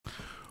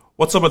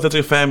What's up,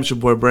 Authentic fam? It's your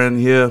boy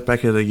Brandon here,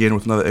 back at it again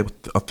with another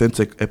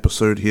authentic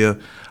episode here.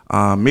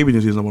 Maybe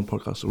New Zealand's number one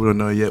podcast, so we don't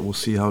know yet. We'll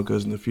see how it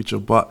goes in the future.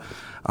 But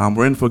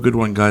we're in for a good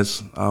one,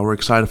 guys. We're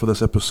excited for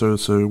this episode,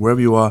 so wherever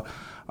you are,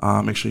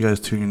 make sure you guys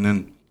tune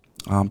in.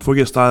 Before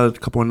we get started, a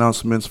couple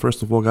announcements.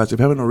 First of all, guys, if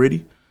you haven't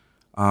already,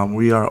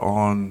 we are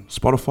on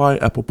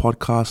Spotify, Apple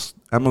Podcasts,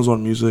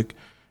 Amazon Music,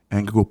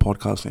 and Google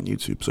Podcasts and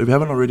YouTube. So if you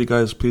haven't already,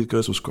 guys, please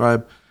go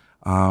subscribe.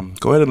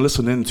 Go ahead and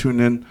listen in, tune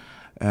in.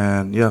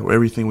 And yeah,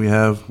 everything we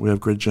have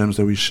great gems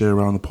that we share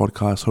around the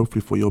podcast,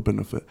 hopefully for your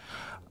benefit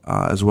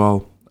as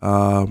well.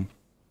 And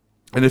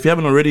if you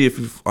haven't already, if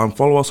you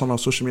follow us on our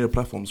social media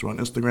platforms, we're on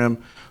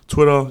Instagram,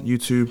 Twitter,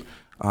 YouTube,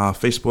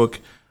 Facebook,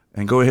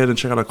 and go ahead and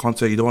check out our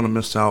content. You don't want to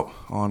miss out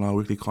on our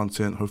weekly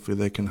content. Hopefully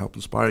they can help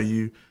inspire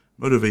you,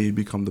 motivate you to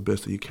become the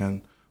best that you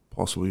can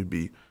possibly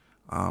be.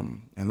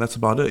 And that's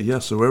about it. Yeah,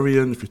 so wherever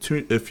you're in,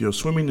 if you're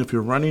swimming, if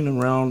you're running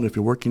around, if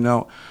you're working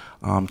out,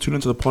 tune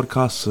into the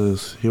podcast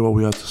to hear what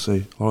we have to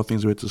say. A lot of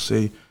things we have to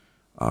say,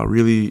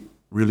 really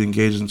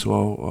engage into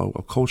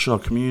our culture, our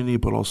community,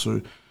 but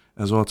also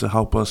as well to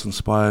help us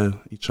inspire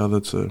each other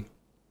to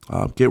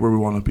get where we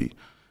want to be,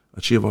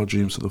 achieve our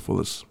dreams to the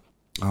fullest.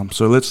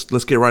 So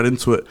let's get right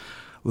into it.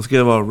 Let's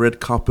give our red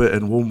carpet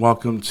and warm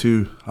welcome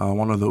to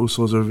one of the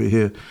Usos over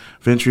here,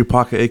 Ventry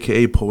Parker,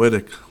 a.k.a.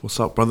 Poetic. What's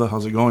up, brother?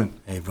 How's it going?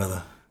 Hey,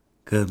 brother.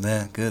 Good,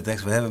 man. Good.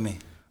 Thanks for having me.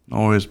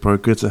 No worries, bro.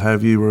 Good to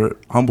have you. We're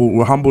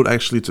humbled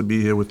actually to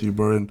be here with you,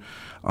 bro,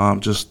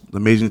 and just the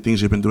amazing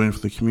things you've been doing for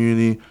the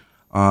community.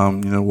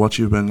 What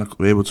you've been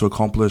able to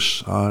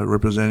accomplish,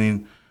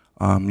 representing,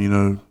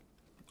 our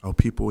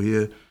people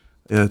here.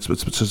 Yeah,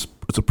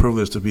 it's a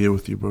privilege to be here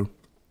with you, bro.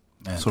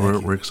 Man, so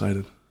we're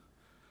excited.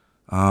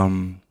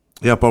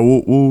 Yeah, but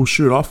we'll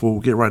shoot off.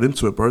 We'll get right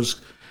into it, bro. Just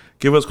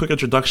give us a quick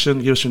introduction.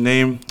 Give us your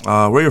name,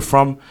 where you're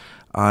from,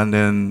 and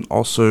then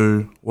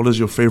also what is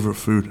your favorite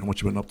food and what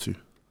you've been up to.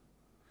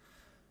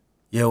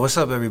 Yeah, what's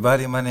up,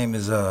 everybody? My name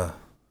is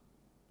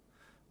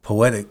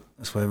Poetic.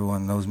 That's what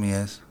everyone knows me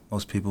as.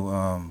 Most people.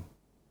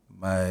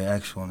 My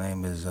actual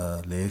name is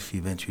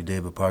Le'efi Ventry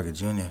David Parker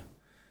Jr.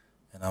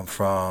 And I'm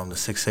from the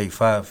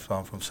 685. So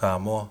I'm from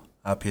Samoa,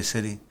 Apia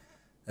City.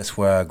 That's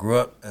where I grew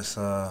up. That's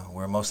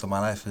where most of my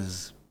life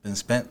has been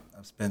spent.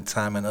 I've spent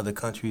time in other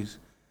countries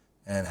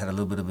and had a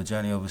little bit of a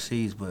journey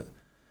overseas, but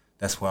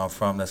that's where I'm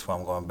from. That's where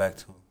I'm going back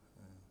to.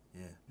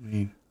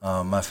 Yeah.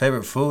 My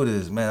favorite food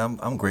is, man,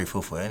 I'm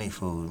grateful for any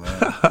food, man.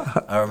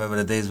 I remember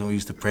the days when we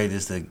used to pray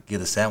just to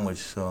get a sandwich.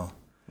 So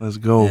let's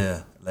go.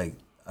 Yeah, like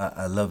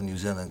I love New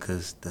Zealand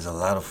because there's a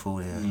lot of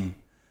food here.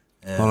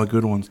 Yeah. A lot of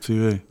good ones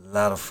too, eh? A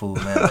lot of food,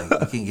 man.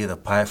 Like you can get a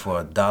pie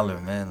for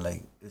 $1, man.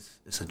 Like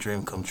it's a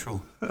dream come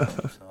true.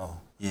 So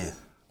yeah.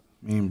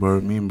 Mean,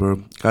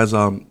 bro. Guys,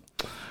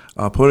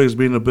 Poetic's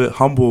been a bit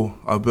humble,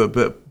 a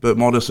bit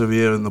modest over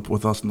here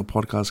with us in the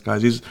podcast,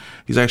 guys.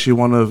 He's actually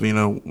one of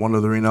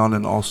the renowned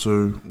and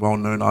also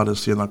well-known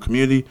artists here in our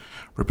community,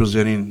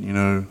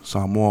 representing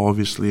Samoa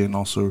obviously, and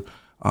also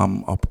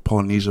our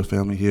Polynesia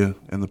family here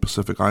in the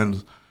Pacific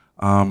Islands.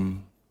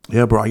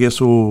 Yeah, bro. I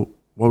guess what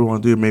we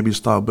want to do, maybe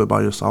start a bit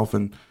by yourself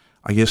and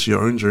I guess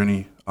your own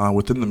journey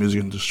within the music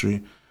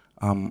industry.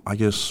 I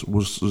guess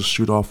we'll just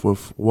shoot off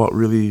with what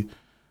really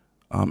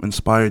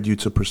inspired you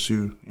to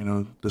pursue,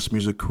 this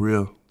music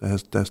career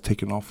that's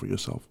taken off for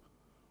yourself?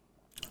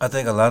 I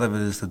think a lot of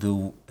it is to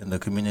do in the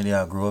community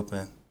I grew up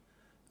in.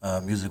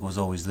 Music was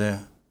always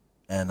there.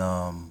 And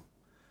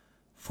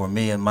for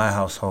me in my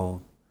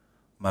household,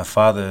 my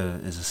father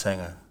is a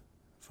singer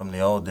from the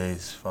old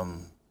days,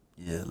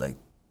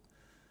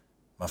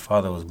 my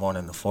father was born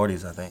in the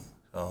 40s, I think.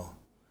 So,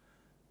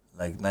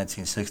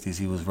 1960s,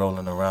 he was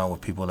rolling around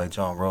with people like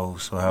John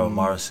Rose, so Howard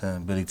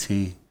Morrison, Billy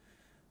T.,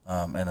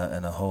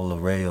 and a whole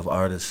array of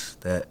artists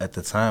that at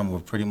the time were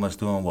pretty much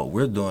doing what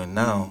we're doing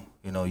now.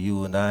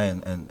 You and I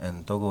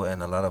and Togo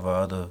and a lot of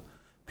our other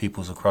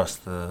peoples across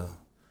the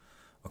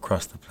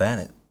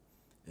planet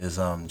is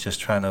just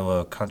trying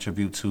to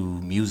contribute to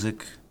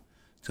music,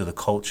 to the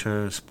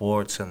culture,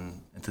 sports,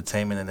 and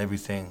entertainment and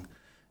everything,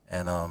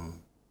 and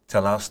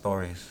tell our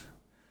stories.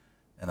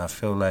 And I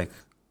feel like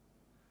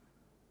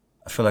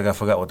I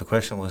forgot what the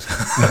question was.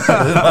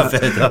 My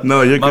bad,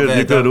 no, you're good. Bad,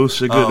 you're good, Oos.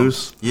 You're good,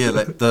 Oos.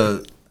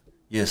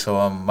 Yeah,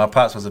 so my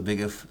pops was a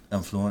big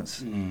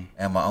influence,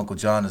 and my Uncle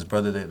John, his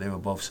brother, they were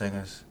both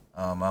singers.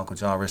 My Uncle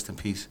John, rest in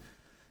peace.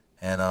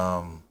 And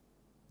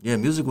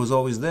music was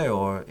always there.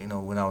 Or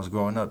when I was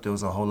growing up, there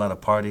was a whole lot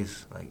of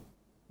parties,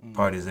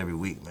 parties every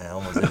week, man,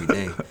 almost every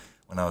day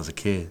when I was a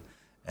kid.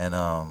 And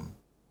on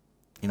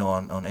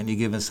any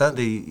given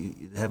Sunday,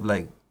 you have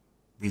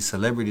these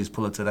celebrities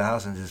pull up to the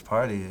house and just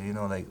party.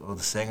 All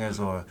the singers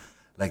or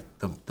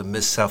the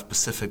Miss South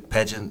Pacific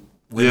pageant.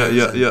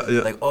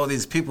 Yeah. All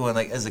these people, and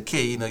as a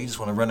kid, you just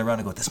want to run around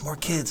and go, "There's more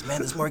kids, man.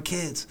 There's more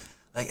kids."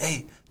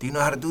 Hey, do you know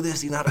how to do this?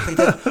 Do you know how to play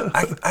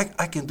that?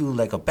 I can do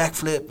a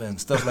backflip and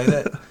stuff like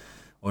that,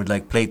 or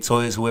play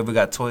toys. Whoever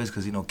got toys,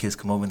 because kids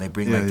come over and they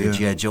bring their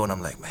G.I. Joe, and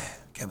I'm like, man,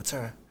 can't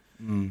return.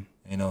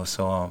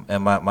 So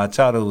and my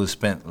childhood was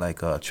spent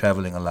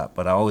traveling a lot,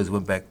 but I always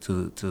went back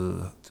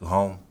to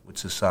home,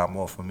 which is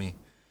Samoa for me,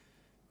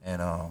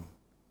 And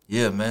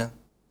yeah, man.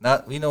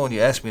 Not when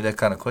you ask me that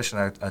kind of question,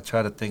 I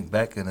try to think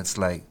back, and it's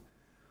like,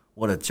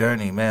 what a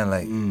journey, man.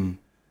 Like,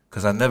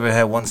 because I never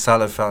had one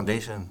solid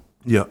foundation.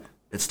 Yeah.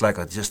 It's like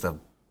just a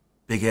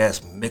big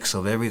ass mix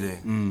of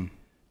everything,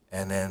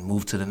 and then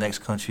move to the next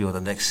country or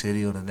the next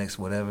city or the next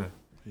whatever.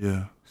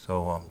 Yeah.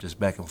 So just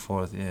back and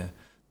forth. Yeah,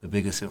 the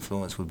biggest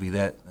influence would be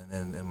that, and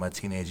then in my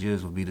teenage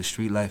years would be the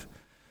street life.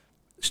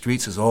 The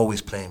streets is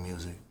always playing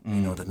music.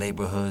 The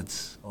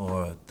neighborhoods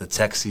or the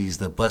taxis,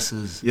 the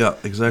buses. Yeah,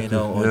 exactly.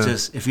 Or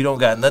just if you don't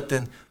got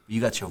nothing, you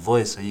got your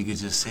voice, so you could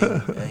just sing.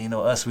 And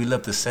us, we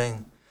love to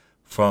sing.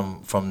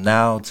 From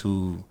now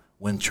to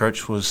when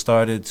church was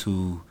started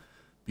to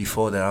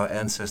before that, our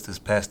ancestors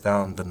passed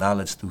down the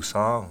knowledge through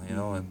song,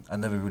 and I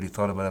never really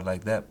thought about it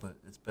like that, but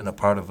it's been a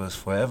part of us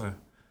forever.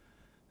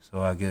 So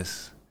I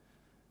guess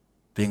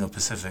being a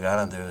Pacific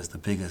Islander is the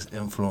biggest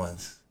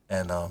influence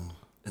and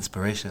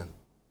inspiration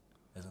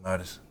as an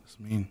artist. That's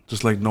mean.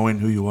 Just like knowing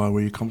who you are,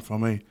 where you come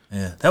from, eh?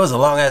 Yeah, that was a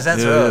long ass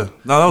answer. Yeah.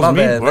 No, that was My me,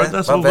 bad, bro. man.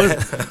 That's My all good.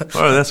 bad.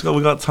 All right, let's go.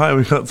 We got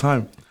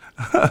time.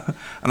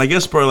 And I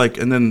guess, bro,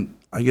 and then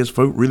I guess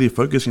really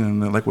focusing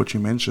on like what you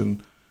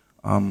mentioned,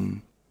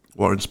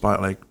 what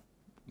inspired, like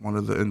one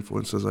of the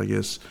influences, I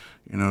guess,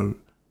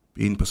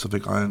 being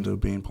Pacific Islander,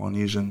 being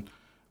Polynesian,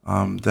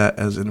 that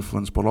has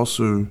influenced, but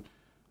also,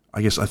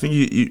 I guess, I think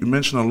you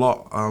mentioned a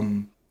lot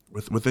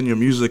within your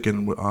music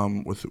and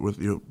with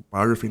your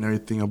biography and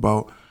everything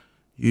about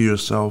you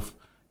yourself,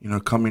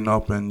 coming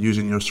up and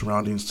using your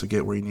surroundings to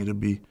get where you need to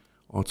be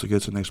or to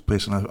get to the next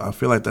place. And I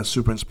feel like that's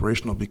super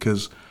inspirational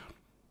because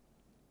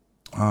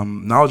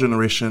now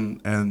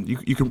generation, and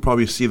you can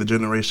probably see the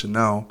generation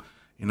now,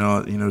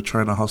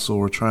 trying to hustle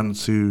or trying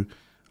to,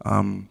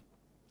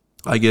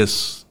 I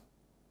guess,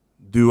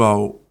 do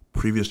our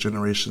previous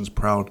generations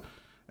proud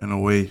in a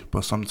way.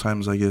 But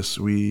sometimes I guess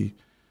we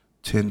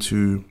tend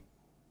to,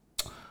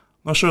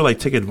 not sure, like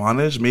take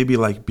advantage, maybe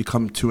like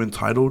become too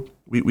entitled.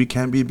 We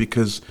can be,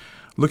 because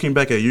looking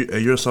back at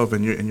yourself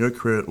and your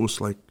career, it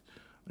was like,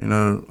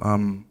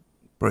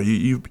 bro,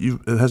 you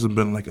it hasn't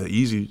been like an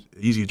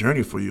easy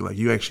journey for you. Like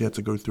you actually had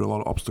to go through a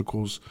lot of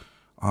obstacles.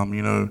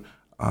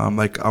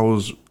 Like I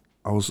was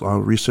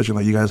researching,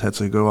 like you guys had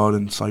to go out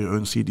and sell your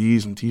own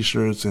CDs and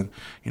T-shirts and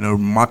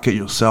market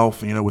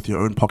yourself, with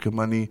your own pocket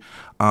money,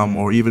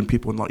 or even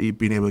people not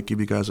being able to give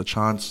you guys a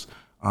chance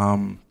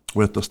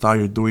with the style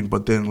you're doing,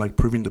 but then like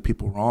proving the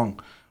people wrong,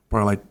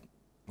 bro.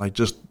 Like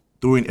just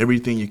doing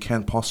everything you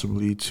can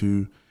possibly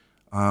to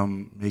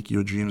make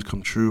your dreams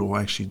come true, or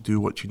actually do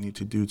what you need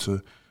to do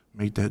to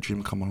make that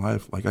dream come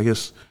alive. Like, I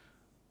guess,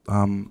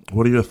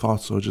 what are your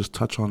thoughts, or just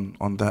touch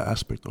on that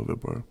aspect of it,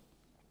 bro?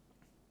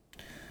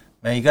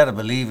 Man, you got to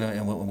believe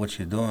in what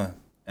you're doing.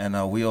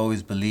 And we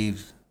always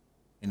believed,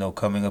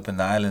 coming up in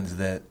the islands,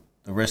 that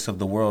the rest of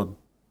the world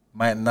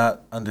might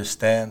not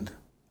understand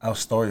our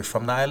story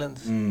from the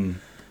islands.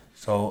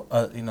 So,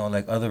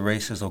 like other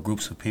races or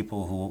groups of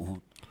people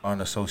who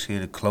aren't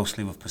associated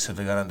closely with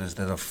Pacific Islanders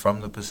that are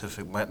from the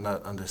Pacific might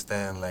not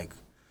understand, like,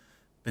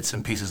 bits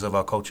and pieces of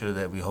our culture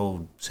that we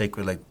hold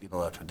sacred, like,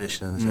 our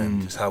traditions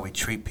and just how we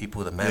treat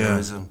people, the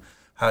mannerism. Yeah.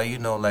 How,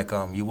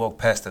 you walk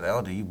past an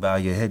elder, you bow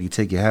your head, you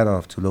take your hat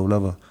off to low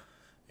level,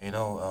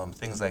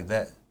 things like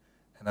that.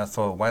 And I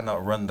thought, why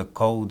not run the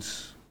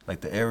codes,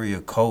 like the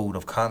area code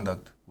of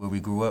conduct where we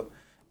grew up,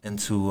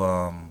 into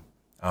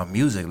our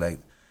music, like,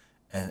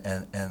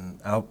 and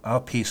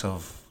our piece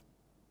of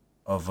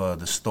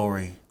the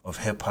story of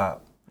hip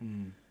hop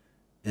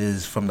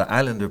is from the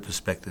Islander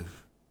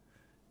perspective.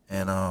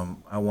 And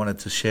I wanted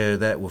to share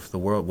that with the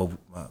world. Well,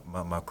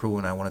 my crew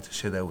and I wanted to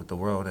share that with the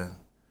world. And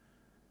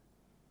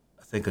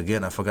I think,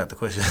 again, I forgot the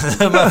question.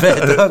 My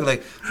bad, dog.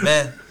 Like,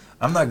 man,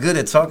 I'm not good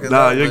at talking.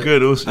 Nah, you're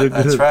good. You're good.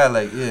 I try,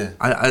 like, yeah.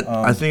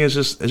 I think it's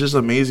just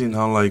amazing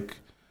how, like,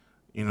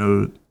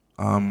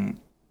 I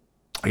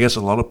guess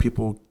a lot of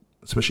people,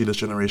 especially this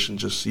generation,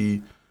 just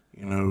see,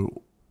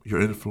 your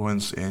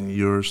influence and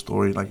your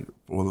story, like,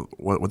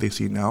 what they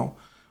see now.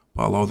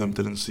 But a lot of them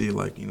didn't see,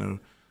 like,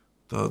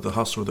 the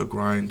hustle, the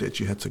grind that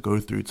you had to go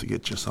through to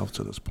get yourself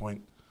to this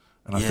point.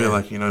 And I feel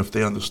like, if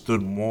they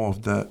understood more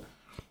of that,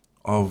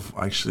 of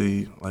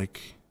actually,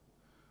 like,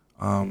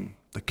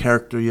 the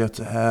character you have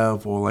to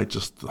have, or like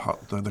just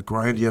the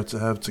grind you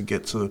have to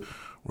get to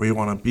where you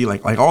want to be.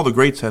 Like all the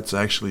greats had to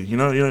actually,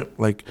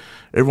 like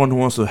everyone who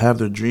wants to have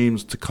their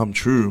dreams to come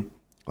true,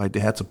 like they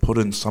had to put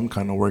in some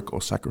kind of work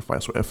or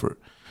sacrifice or effort.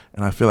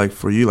 And I feel like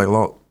for you, like a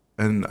lot,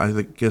 and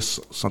I guess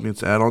something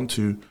to add on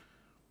to,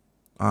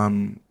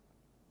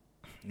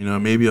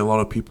 maybe a lot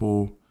of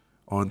people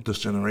on this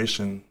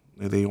generation,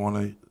 they want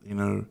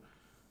to,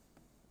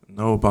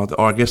 know about that,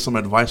 or I guess some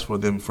advice for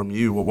them from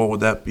you. What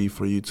would that be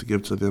for you to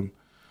give to them,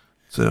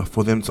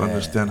 for them to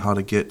understand how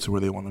to get to where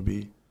they want to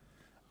be?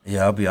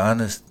 Yeah, I'll be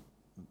honest.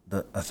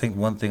 I think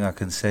one thing I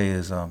can say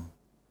is,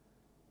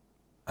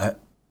 I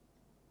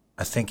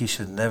think you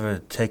should never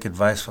take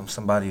advice from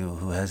somebody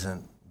who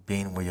hasn't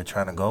been where you're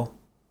trying to go.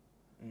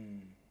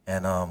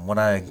 And what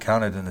I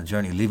encountered in the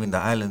journey, leaving the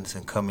islands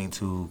and coming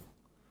to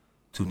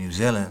New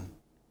Zealand,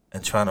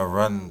 and trying to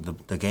run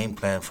the game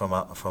plan from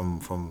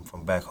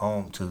back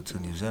home to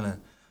New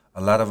Zealand,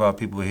 a lot of our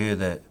people here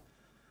that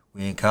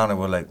we encounter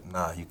were like,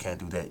 nah, you can't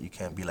do that. You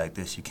can't be like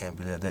this. You can't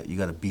be like that. You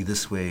got to be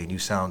this way, and you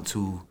sound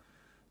too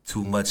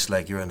much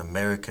like you're an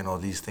American or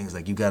these things.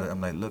 Like you got to.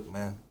 I'm like, look,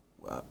 man,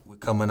 we're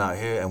coming out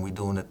here and we're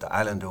doing it the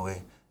Islander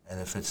way. And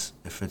if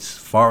it's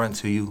foreign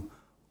to you,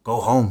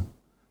 go home.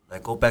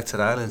 Like go back to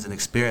the islands and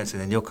experience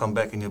it, and you'll come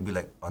back and you'll be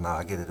like, oh no,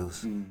 I get it.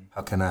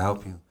 How can I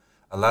help you?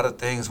 A lot of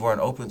things weren't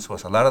open to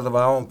us. A lot of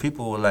our own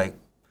people were like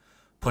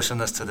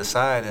pushing us to the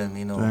side, and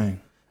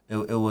it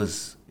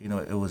was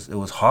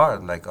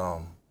hard. Like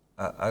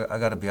I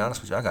got to be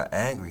honest with you, I got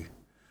angry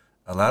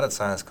a lot of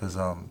times because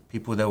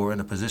people that were in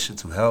a position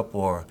to help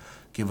or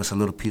give us a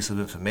little piece of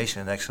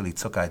information actually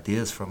took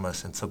ideas from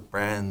us and took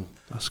brand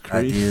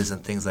ideas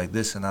and things like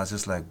this. And I was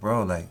just like,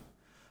 bro, like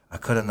I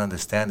couldn't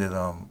understand it.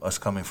 Us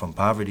coming from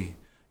poverty,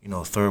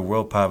 third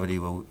world poverty,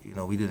 where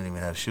we didn't even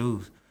have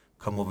shoes.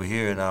 Come over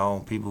here and our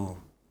own people,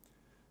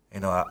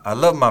 I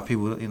love my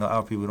people,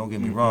 our people, don't get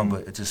me wrong,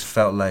 but it just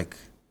felt like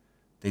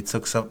they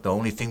took the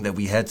only thing that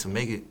we had to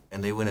make it,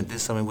 and they went and did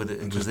something with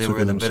it because they were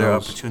in a better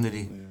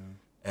opportunity. Yeah.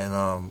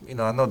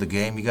 And, I know the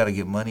game, you got to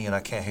get money, and I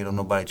can't hate on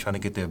nobody trying to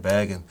get their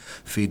bag and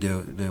feed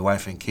their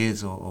wife and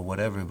kids or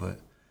whatever, but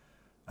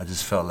I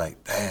just felt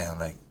like, damn,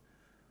 like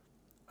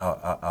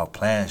our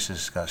plans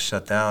just got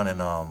shut down,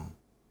 and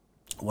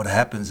what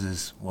happens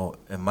is, well,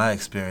 in my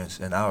experience,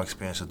 and our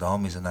experience with the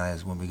homies and I,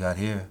 is when we got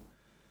here,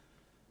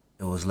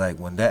 it was like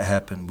when that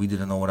happened, we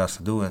didn't know what else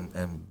to do.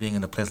 And being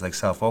in a place like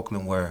South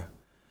Oakland where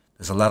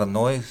there's a lot of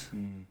noise,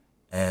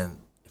 and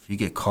if you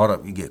get caught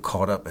up, you get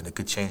caught up, and it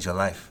could change your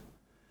life.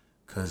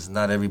 Because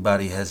not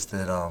everybody has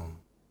that,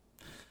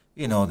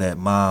 that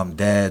mom,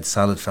 dad,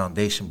 solid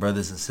foundation,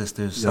 brothers and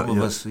sisters. Some of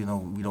us, we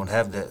don't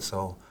have that.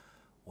 So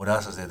what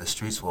else is there? The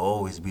streets will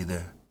always be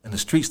there. And the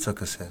streets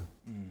took us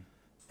in.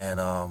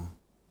 And,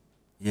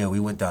 we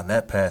went down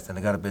that path, and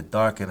it got a bit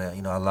dark, and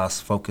I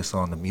lost focus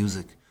on the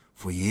music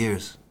for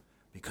years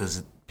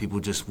because people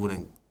just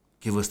wouldn't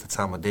give us the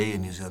time of day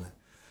in New Zealand.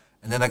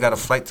 And then I got a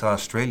flight to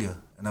Australia,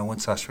 and I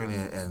went to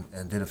Australia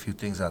and did a few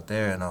things out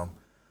there, and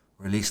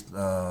released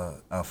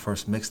our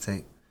first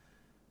mixtape.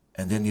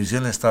 And then New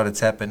Zealand started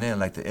tapping in,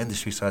 like the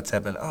industry started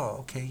tapping in. Oh,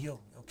 okay,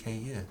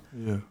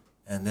 yeah.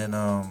 And then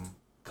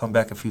come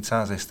back a few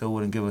times, they still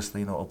wouldn't give us,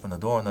 open the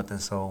door or nothing.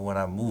 So when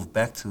I moved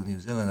back to New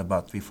Zealand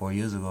about 3-4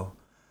 years ago,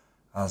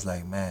 I was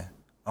like, man,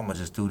 I'm going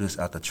to just do this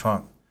out the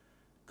trunk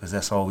because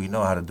that's all we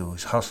know how to do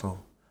is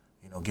hustle.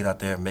 Get out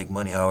there and make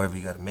money however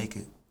you got to make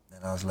it.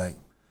 And I was like,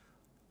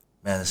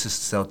 man, let's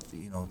just sell,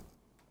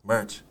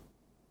 merch.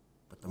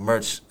 But the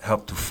merch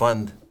helped to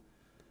fund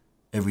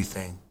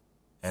everything.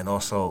 And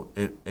also,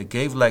 it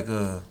gave like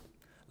a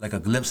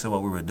glimpse of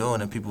what we were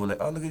doing, and people were like,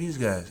 oh, look at these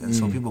guys. And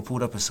so people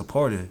pulled up and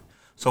supported.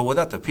 So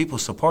without the people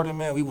supporting,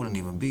 man, we wouldn't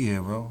even be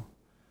here, bro.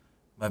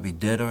 Might be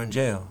dead or in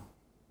jail,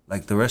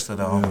 like the rest of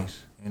the homies,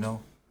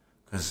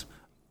 Because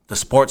the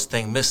sports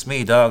thing missed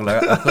me, dog.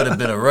 Like I could have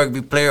been a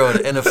rugby player or the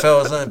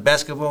NFL or something,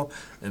 basketball.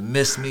 It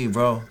missed me,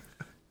 bro.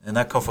 And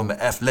I come from an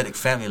athletic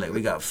family. Like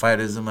we got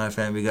fighters in my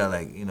family. We got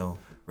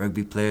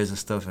rugby players and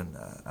stuff. And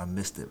I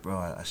missed it, bro.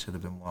 I should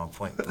have been more on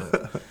point.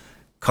 But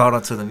caught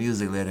onto the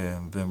music later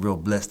and been real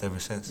blessed ever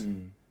since.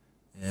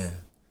 Yeah,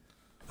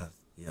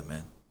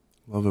 man.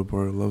 Love it,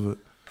 bro. Love it.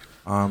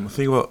 The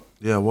thing about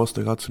what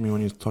stuck out to me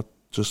when you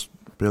just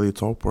barely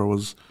talked, bro,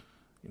 was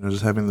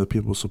just having the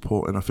people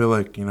support. And I feel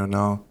like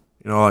now,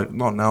 like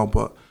not now,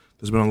 but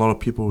there's been a lot of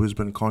people who's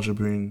been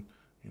contributing,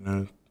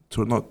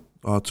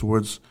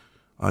 towards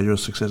your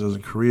successes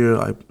in career.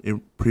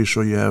 I'm pretty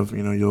sure you have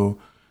your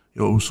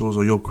Usos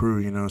or your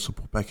crew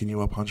support backing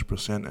you up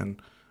 100%,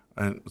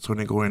 and it's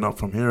only going up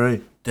from here,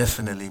 right?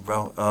 Definitely,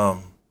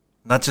 bro.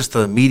 Not just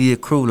the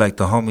immediate crew, like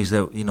the homies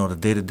that the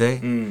day to day,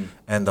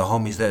 and the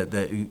homies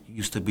that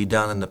used to be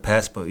down in the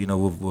past, but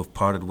we've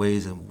parted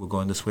ways and we're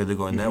going this way, they're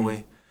going that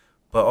way.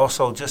 But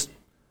also just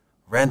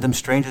random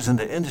strangers in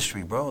the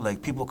industry, bro.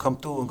 Like people come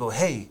through and go,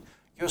 hey,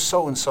 you're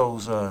so and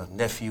so's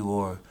nephew,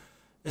 or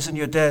isn't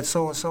your dad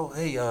so and so?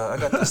 Hey, I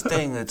got this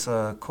thing that's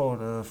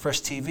called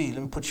Fresh TV.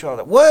 Let me put you on.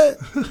 Like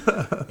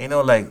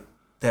what? Like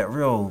that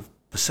real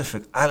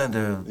Pacific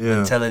Islander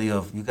mentality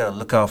of you gotta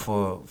look out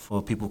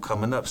for people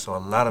coming up. So a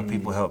lot of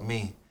people helped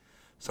me.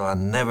 So I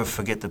never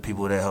forget the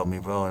people that helped me,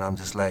 bro. And I'm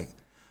just like,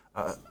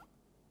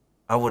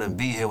 I wouldn't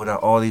be here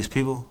without all these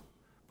people,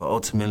 but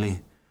ultimately,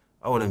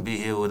 I wouldn't be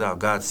here without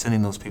God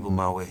sending those people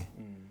my way.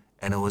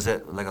 And it was a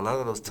lot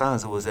of those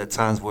times, it was at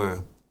times where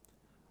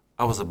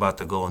I was about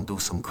to go and do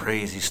some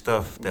crazy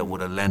stuff that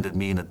would have landed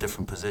me in a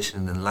different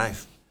position in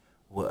life.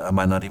 I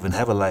might not even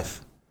have a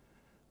life.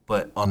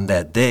 But on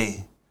that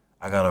day,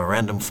 I got a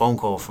random phone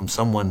call from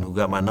someone who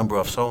got my number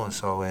off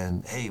so-and-so,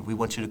 and hey, we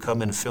want you to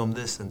come in and film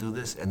this and do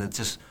this. And it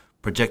just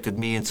projected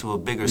me into a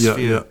bigger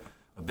sphere,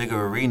 a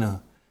bigger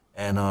arena,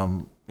 and,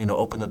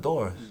 opened the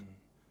doors.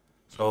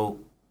 So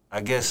I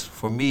guess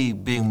for me,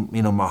 being,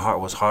 my heart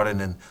was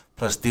hardened, and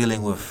plus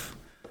dealing with,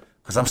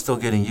 because I'm still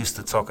getting used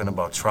to talking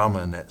about trauma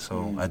and that,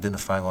 so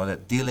identifying all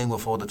that, dealing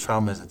with all the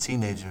trauma as a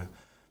teenager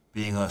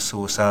being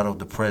suicidal,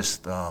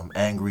 depressed,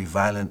 angry,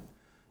 violent,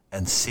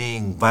 and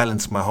seeing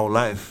violence my whole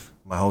life,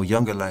 my whole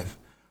younger life.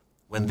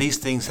 When these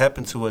things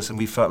happened to us and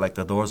we felt like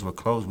the doors were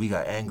closed, we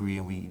got angry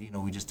and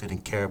we just didn't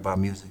care about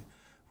music.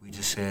 We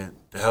just said,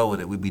 the hell with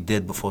it. We'd be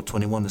dead before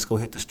 21. Let's go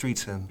hit the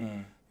streets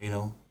and,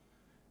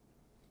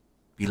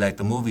 be like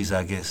the movies,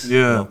 I guess.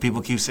 Yeah.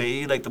 People keep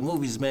saying, you like the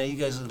movies, man. You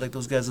guys are like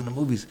those guys in the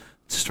movies.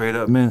 Straight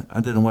up, man. I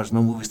didn't watch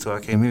no movies till I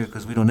came here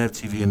because we don't have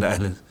TV in the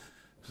islands.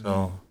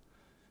 So,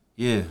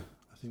 yeah.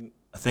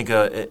 I think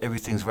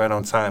everything's right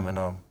on time.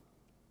 And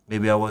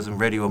maybe I wasn't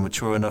ready or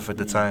mature enough at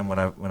the time when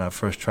I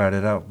first tried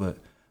it out. But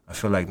I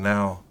feel like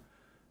now,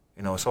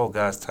 it's all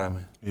God's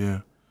timing. Yeah,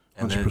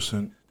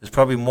 100%. There's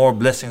probably more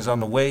blessings on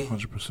the way.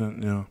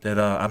 100%, yeah. That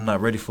I'm not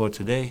ready for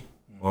today,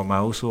 or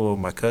my uso, or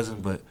my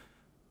cousin. But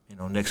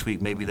next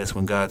week maybe that's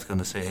when God's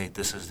gonna say, "Hey,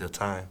 this is the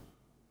time."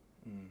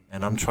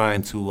 And I'm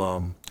trying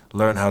to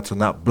learn how to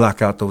not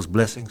block out those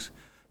blessings,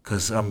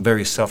 because I'm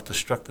very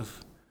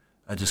self-destructive.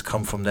 I just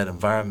come from that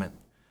environment,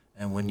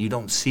 and when you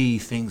don't see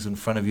things in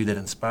front of you that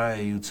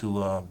inspire you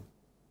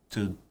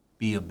to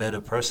be a better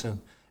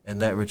person, in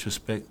that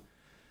retrospect,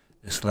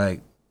 it's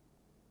like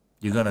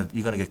you're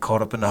gonna get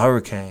caught up in the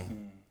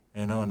hurricane,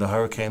 and the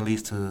hurricane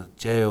leads to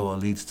jail, or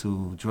leads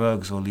to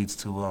drugs, or leads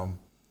to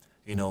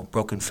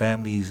broken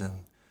families and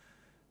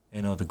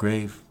the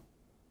grave.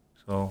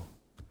 So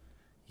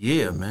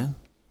yeah, man,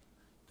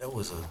 that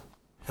was a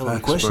hell of a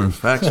question.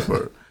 Facts,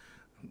 bro.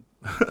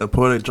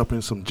 Poetic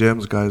dropping some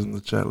gems, guys, in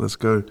the chat. Let's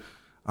go,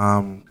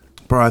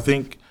 bro. I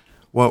think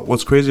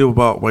what's crazy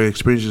about what your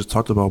experience you just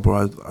talked about,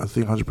 bro. I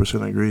think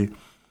 100% agree.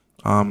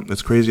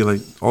 It's crazy.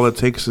 Like, all it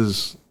takes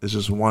is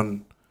just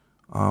one,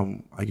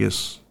 I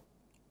guess,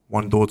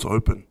 one door to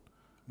open.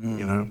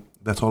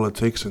 That's all it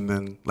takes. And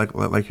then,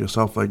 like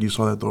yourself, like, you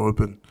saw that door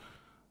open.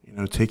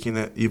 Taking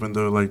it, even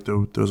though like there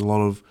was a lot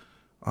of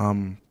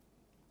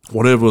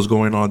whatever was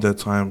going on at that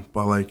time,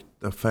 but like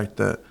the fact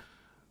that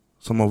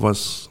some of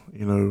us,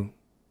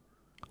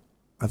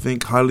 I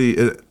think highly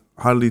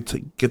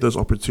get those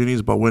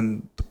opportunities. But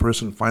when the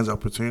person finds the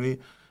opportunity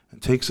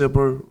and takes it,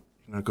 bro,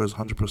 it goes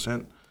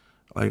 100%.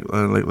 Like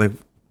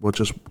what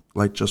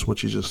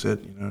you just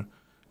said,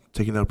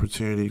 taking the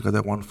opportunity, you got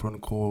that one phone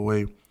call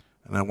away,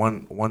 and that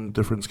one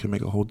difference can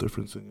make a whole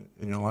difference in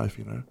your life,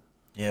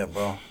 Yeah,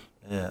 bro.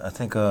 Yeah, I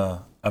think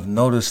I've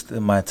noticed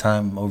in my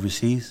time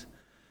overseas,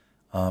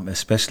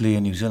 especially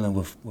in New Zealand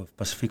with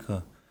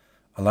Pacifica,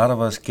 a lot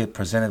of us get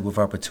presented with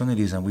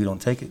opportunities and we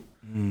don't take it.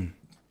 And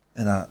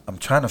I'm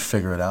trying to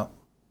figure it out,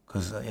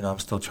 because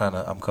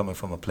I'm coming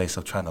from a place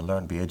of trying to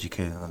learn, be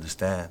educated, and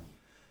understand.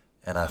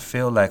 And I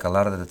feel like a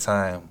lot of the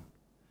time,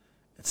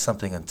 it's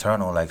something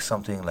internal, like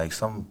something like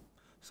some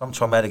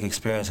traumatic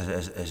experience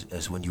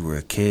as when you were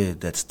a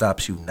kid that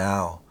stops you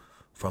now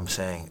from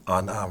saying, "Oh,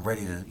 no, I'm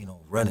ready to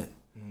run it."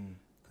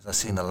 Because I've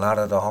seen a lot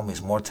of the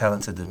homies more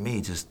talented than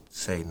me just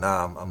say,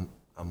 "Nah,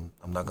 I'm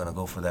not gonna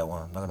go for that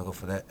one. I'm not gonna go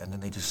for that," and then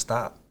they just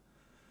stop.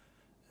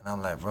 And I'm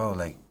like, bro,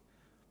 like,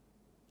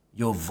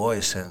 your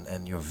voice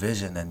and your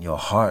vision and your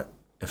heart,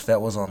 if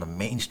that was on the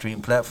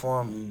mainstream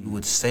platform, you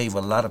would save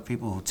a lot of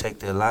people who take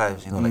their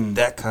lives, like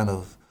that kind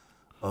of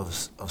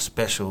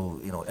special,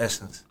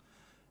 essence.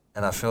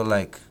 And I feel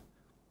like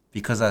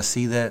because I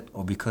see that,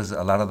 or because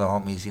a lot of the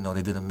homies,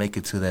 they didn't make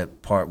it to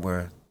that part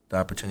where the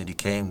opportunity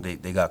came,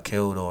 they got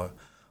killed,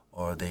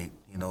 or they,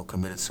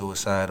 committed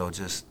suicide, or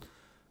just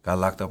got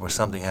locked up, or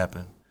something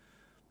happened.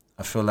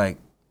 I feel like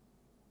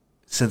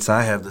since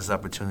I have this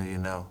opportunity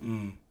now,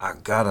 I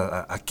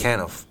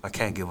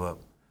can't give up.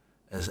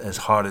 As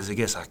hard as it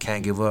gets, I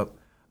can't give up.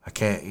 I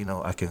can't,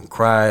 I can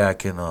cry, I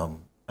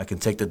can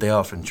take the day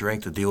off and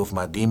drink to deal with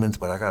my demons,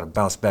 but I got to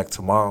bounce back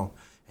tomorrow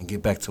and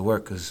get back to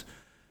work, because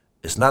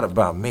it's not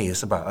about me,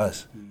 it's about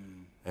us,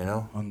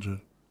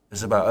 100.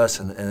 It's about us,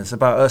 and it's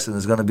about us, and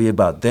it's going to be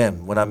about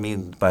them. What I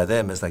mean by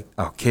them is like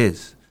our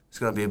kids. It's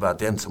going to be about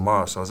them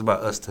tomorrow, so it's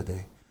about us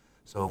today.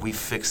 So if we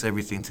fix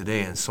everything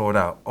today and sort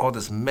out all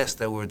this mess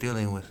that we're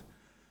dealing with,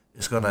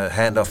 it's going to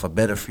hand off a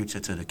better future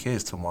to the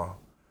kids tomorrow.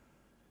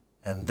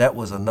 And that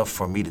was enough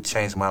for me to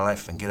change my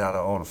life and get out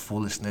of all the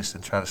foolishness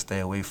and try to stay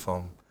away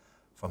from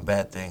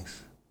bad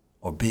things,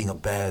 or being a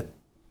bad,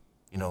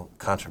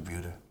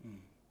 contributor.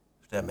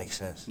 If that makes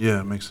sense. Yeah,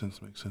 it makes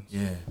sense.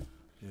 Yeah.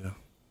 Yeah.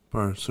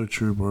 Bro, so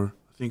true, bro.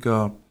 I think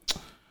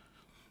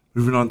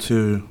moving on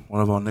to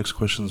one of our next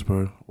questions,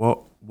 bro.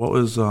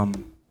 What's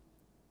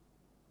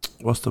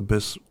the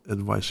best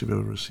advice you've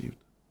ever received?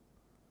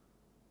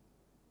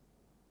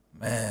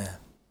 Man.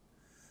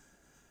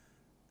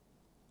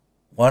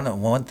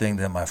 One thing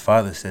that my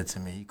father said to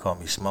me, he called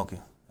me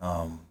smoking.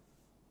 I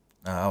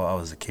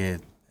was a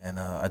kid, and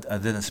I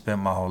didn't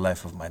spend my whole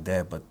life with my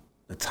dad, but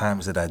the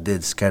times that I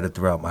did scattered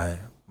throughout my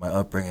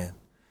upbringing,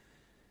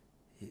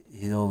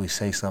 he'd always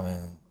say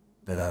something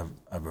that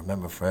I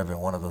remember forever,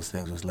 and one of those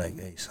things was like,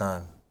 "Hey,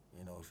 son,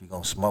 if you're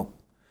going to smoke,"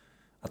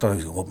 I thought he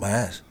was going to whoop my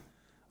ass.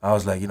 I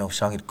was like,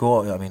 "Shang,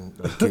 go, I mean,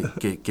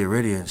 get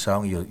ready, and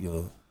Shang,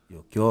 you'll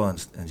kill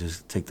and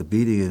just take the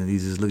beating," and he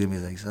just looked at me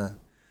like, "Son,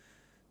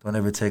 don't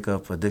ever take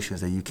up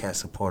addictions that you can't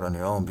support on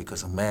your own,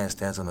 because a man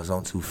stands on his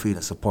own 2 feet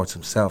and supports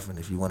himself. And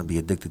if you want to be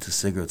addicted to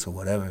cigarettes or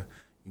whatever,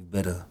 you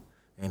better,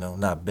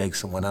 not beg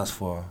someone else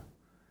for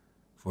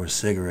a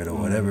cigarette or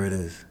whatever it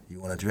is you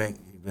want to drink.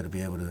 You better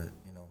be able to,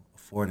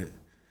 afford it.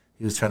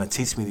 He was trying to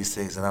teach me these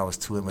things, and I was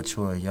too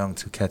immature and young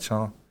to catch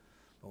on.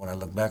 But when I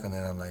look back on it,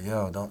 I'm like,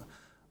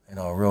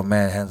 a real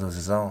man handles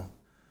his own.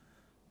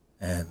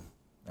 And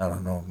I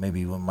don't know,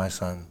 maybe when my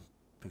son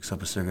picks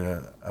up a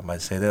cigarette, I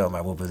might say that, I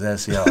might whoop his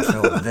ass, see how I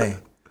feel today.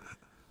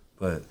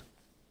 But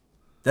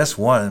that's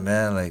one,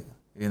 man. Like,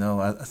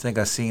 I think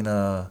I seen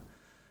the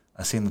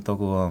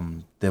Toko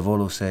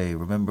Devolo say,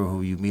 remember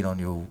who you meet on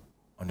your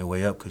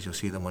way up, because you'll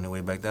see them on your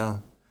way back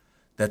down.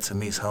 That to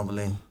me is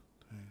humbling.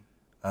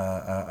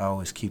 I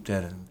always keep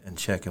that in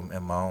check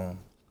in my own.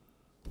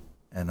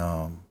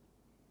 And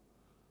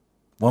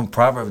one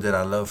proverb that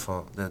I love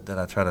that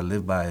I try to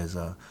live by is,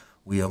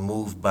 we are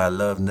moved by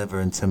love,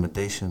 never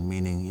intimidation,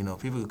 meaning,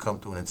 people can come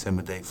through and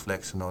intimidate,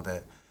 flex and all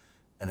that,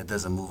 and it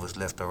doesn't move us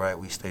left or right.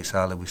 We stay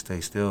solid, we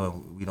stay still,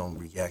 and we don't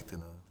react in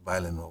a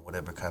violent or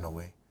whatever kind of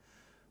way.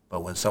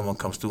 But when someone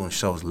comes through and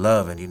shows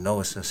love, and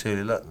it's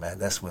sincerely love, man,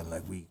 that's when,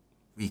 like, we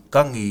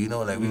kangi,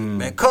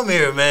 man, come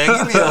here, man,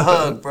 give me a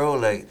hug, bro.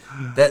 Like,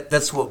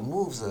 that's what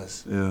moves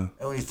us. Yeah.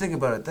 And when you think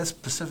about it, that's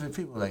specific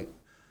people. Like,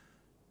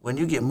 when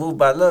you get moved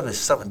by love, it's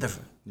something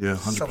different. Yeah,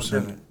 100%.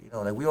 Something different.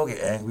 Like, we all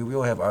get angry, we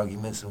all have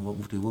arguments and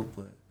whoop-de-whoop,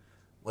 but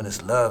when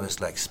it's love, it's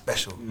like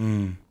special.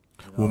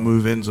 We'll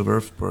move ends of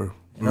earth, bro.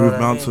 Move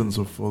mountains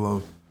of full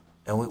love.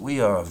 And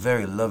we are a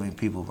very loving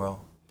people, bro.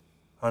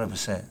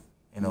 100%.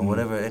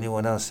 Whatever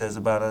anyone else says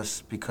about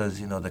us,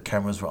 because, the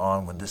cameras were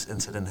on when this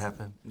incident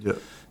happened. Yeah.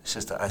 It's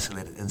just an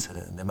isolated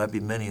incident. And there might be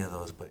many of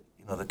those, but,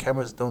 the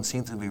cameras don't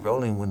seem to be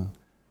rolling when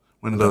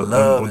the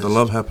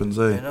love happens,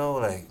 eh?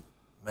 Like,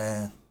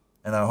 man.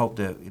 And I hope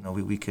that,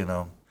 we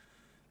can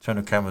turn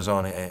the cameras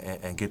on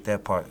and get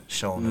that part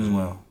shown as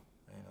well.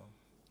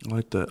 I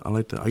like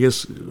that. I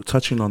guess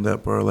touching on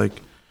that, bro,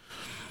 like,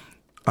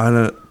 I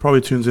know it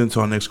probably tunes into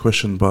our next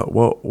question, but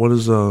what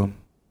is I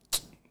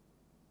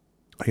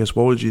guess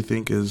what would you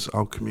think is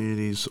our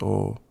community's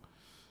or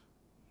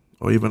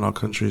even our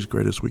country's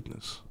greatest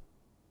weakness?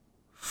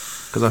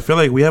 Because I feel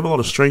like we have a lot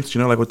of strengths,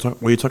 like what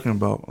you're talking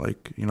about,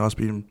 like, us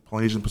being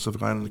Polynesian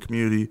Pacific Islander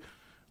community,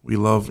 we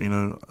love,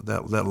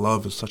 that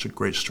love is such a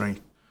great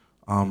strength.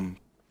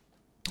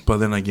 But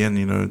then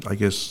again, I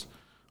guess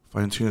if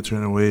I continue to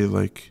turn away,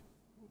 like,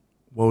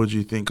 what would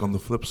you think on the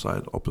flip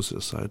side,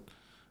 opposite side,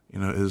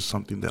 is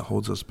something that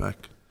holds us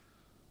back?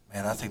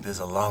 Man, I think there's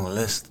a long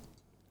list,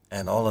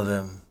 and all of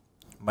them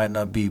might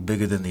not be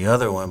bigger than the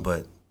other one,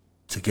 but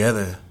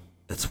together,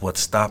 it's what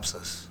stops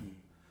us.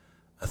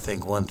 I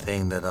think one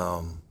thing that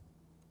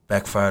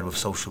backfired with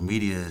social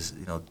media is,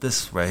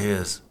 this right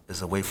here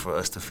is a way for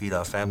us to feed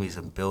our families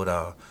and build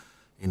our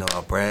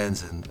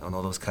brands and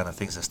all those kind of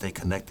things, and stay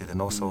connected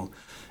and also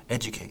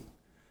educate.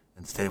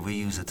 Instead, we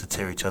use it to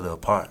tear each other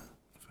apart.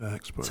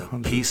 Facts, bro. To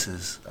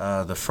pieces.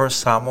 The first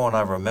Samoan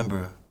I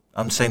remember,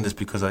 I'm saying this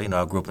because I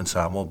grew up in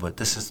Samoa, but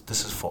this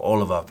is for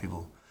all of our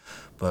people.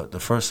 But the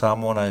first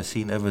Samoan I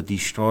seen ever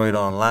destroyed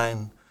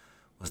online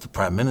was the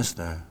Prime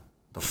Minister,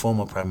 the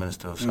former Prime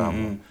Minister of Samoa.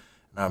 Mm-hmm.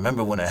 And I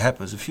remember when it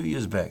happened, it was a few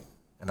years back,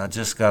 and I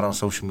just got on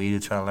social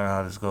media trying to learn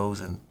how this goes,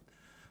 and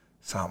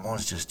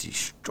Samoans just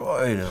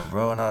destroyed him,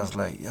 bro. And I was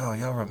like,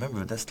 y'all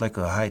remember, that's like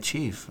a high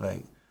chief.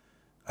 Like,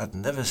 I'd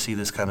never see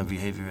this kind of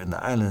behavior in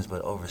the islands,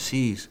 but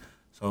overseas.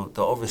 So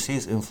the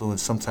overseas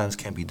influence sometimes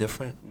can be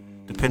different,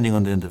 depending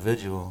on the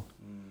individual.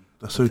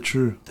 That's so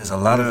true. There's a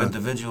lot of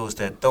individuals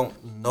that don't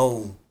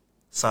know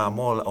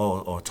Samoa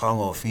or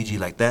Tonga or Fiji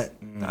like that,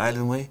 the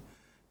island way.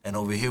 And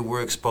over here,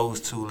 we're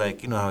exposed to,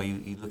 like, how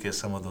you look at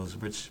some of those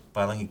rich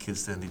Palangi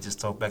kids and they just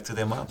talk back to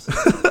their moms.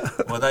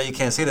 Well, now you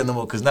can't say that no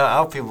more, because now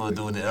our people are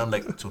doing it. And I'm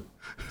like,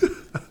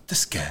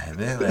 this guy,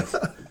 man, like,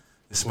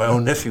 it's my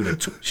own nephew.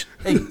 Like,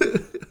 hey,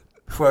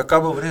 before I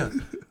come over there.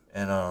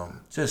 And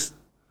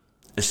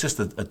it's just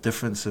a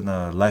difference in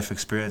life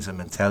experience and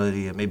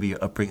mentality, and maybe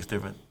your upbringing's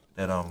different,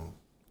 that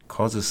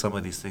causes some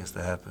of these things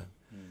to happen.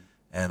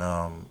 And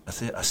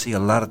I see a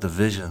lot of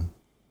division,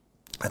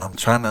 and I'm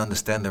trying to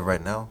understand it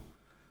right now.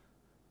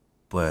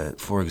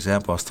 But, for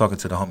example, I was talking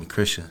to the homie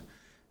Christian,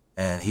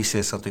 and he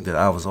said something that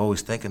I was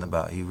always thinking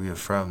about. He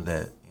reaffirmed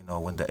that,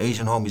 when the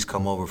Asian homies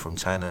come over from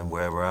China and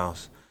wherever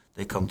else,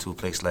 they come to a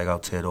place like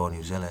Aotearoa,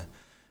 New Zealand,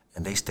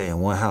 and they stay in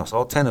one house,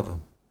 all 10 of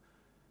them,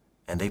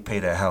 and they pay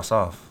that house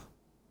off.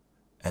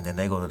 And then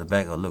they go to the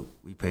bank and go, look,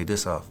 we paid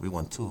this off, we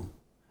want 2.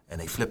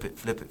 And they flip it.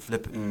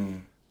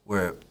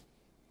 Where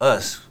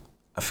us,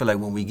 I feel like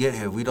when we get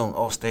here, we don't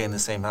all stay in the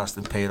same house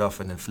and pay it off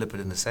and then flip it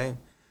in the same.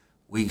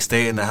 We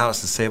stay in the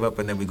house and save up,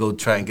 and then we go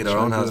try and get our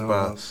own house.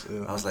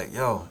 Yeah. I was like,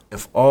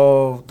 if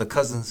all the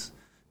cousins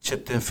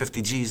chipped in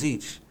 50 G's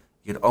each,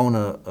 you'd own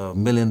a $1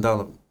 million,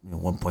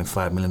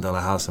 $1.5 million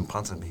house in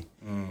Ponsonby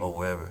or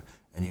wherever.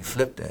 And you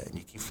flip that, and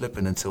you keep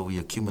flipping until we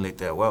accumulate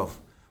that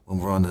wealth when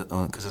we're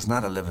because it's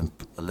not a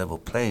level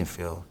playing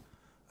field.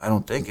 I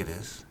don't think it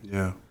is.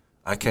 Yeah.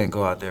 I can't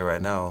go out there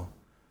right now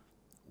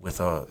with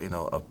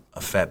a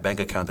fat bank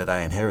account that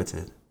I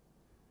inherited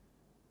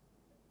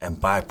and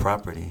buy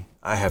property.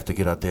 I have to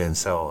get out there and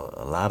sell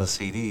a lot of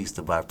CDs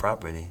to buy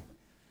property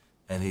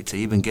and to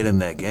even get in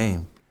that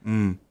game.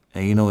 Mm.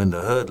 And in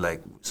the hood,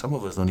 like some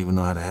of us don't even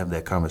know how to have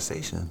that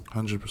conversation.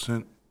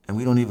 100%. And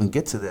we don't even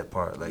get to that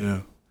part.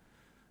 Yeah.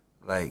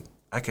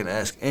 I can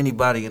ask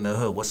anybody in the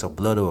hood what's a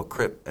blood or a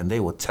crip, and they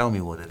will tell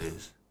me what it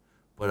is.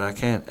 But I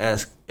can't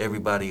ask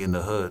everybody in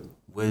the hood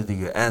where do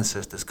your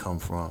ancestors come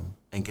from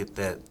and get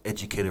that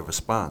educated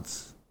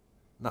response.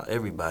 Not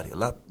everybody. A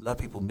lot of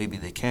people maybe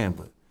they can,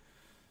 but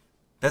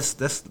that's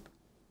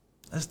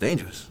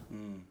dangerous.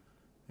 Mm.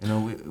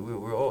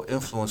 We're all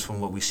influenced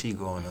from what we see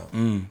growing up.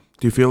 Mm.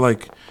 Do you feel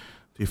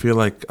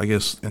like I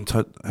guess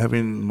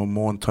having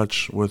more in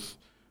touch with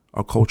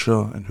our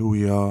culture and who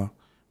we are,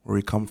 where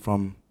we come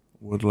from,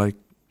 would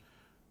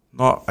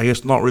not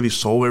really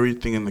solve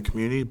everything in the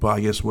community, but I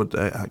guess would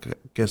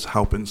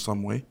help in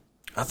some way?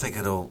 I think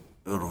it'll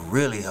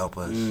really help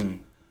us. Mm.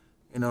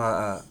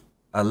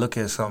 I look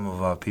at some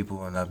of our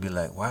people and I'd be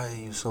like, why are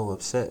you so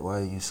upset? Why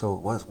are you so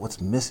what's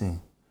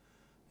missing?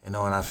 And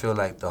I feel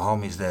like the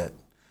homies that,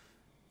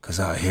 cause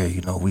out here,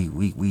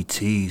 we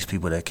tease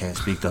people that can't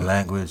speak the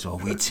language, or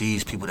we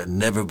tease people that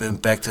never been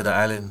back to the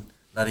island,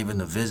 not even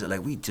to visit.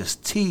 Like, we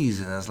just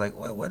tease, and I was like,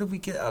 what did we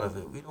get out of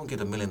it? We don't get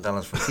 $1 million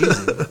for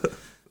teasing.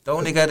 The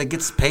only guy that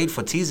gets paid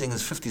for teasing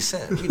is 50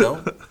 Cent,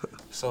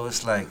 So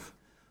it's like,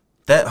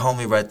 that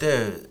homie right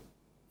there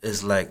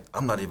is like,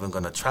 I'm not even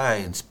gonna try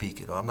and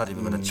speak it, or I'm not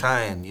even gonna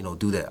try and,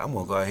 do that. I'm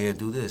gonna go out here and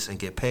do this and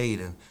get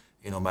paid and,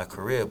 my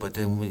career. But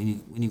then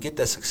when you get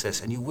that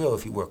success, and you will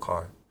if you work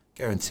hard,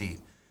 guaranteed,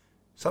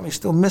 something's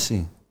still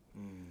missing.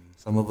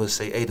 Some of us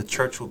say, hey, the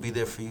church will be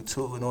there for you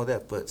too and all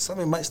that, but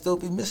something might still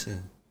be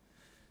missing.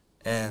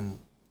 And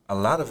a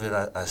lot of it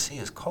I see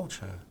is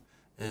culture,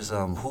 is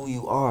who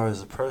you are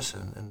as a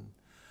person. And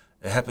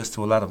it happens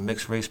to a lot of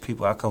mixed race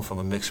people. I come from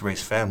a mixed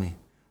race family.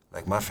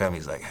 Like, my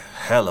family's like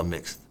hella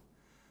mixed.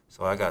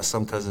 So I got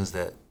some cousins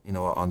that,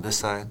 are on this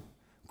side,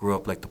 grew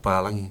up like the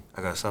Palangi.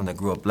 I got some that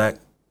grew up black,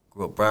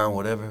 grew up brown,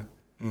 whatever.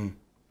 Mm.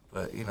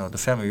 But, the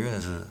family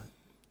reunions are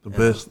the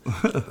best.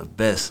 The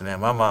best, man.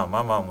 My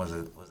mom was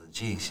a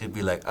G. She'd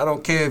be like, I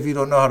don't care if you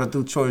don't know how to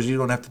do chores, you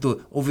don't have to do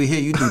it. Over here,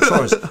 you do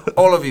chores.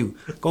 All of you.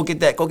 Go get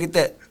that.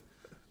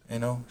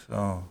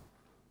 So,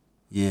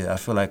 yeah, I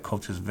feel like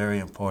culture is very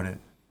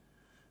important.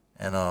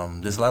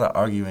 And there's a lot of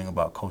arguing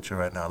about culture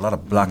right now, a lot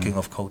of blocking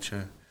of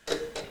culture,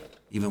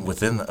 even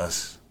within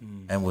us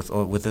and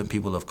within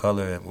people of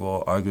color. And we're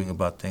all arguing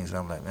about things. And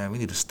I'm like, man, we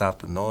need to stop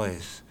the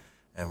noise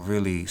and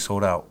really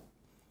sort out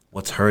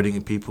what's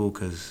hurting people,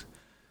 because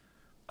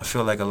I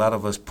feel like a lot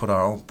of us put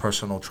our own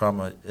personal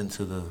trauma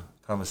into the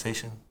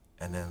conversation,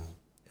 and then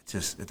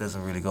it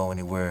doesn't really go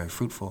anywhere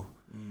fruitful.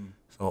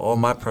 So all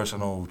my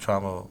personal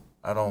trauma,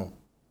 I don't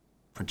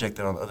project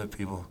it on other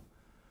people.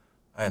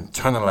 I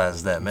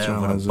internalize that,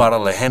 man, with a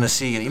bottle of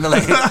Hennessy. And,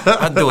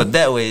 I do it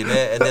that way,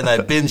 man. And then I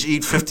binge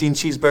eat 15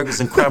 cheeseburgers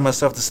and cry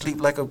myself to sleep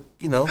like a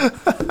Uso.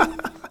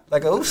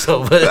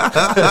 But,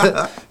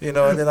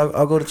 and then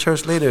I'll go to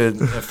church later and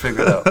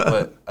figure it out.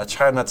 But I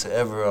try not to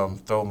ever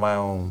throw my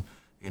own,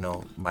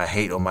 my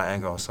hate or my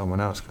anger on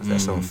someone else, because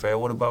that's unfair.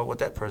 What about what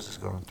that person's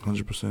going through?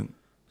 100%.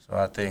 So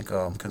I think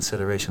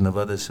consideration of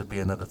others should be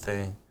another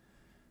thing.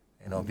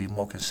 Be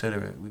more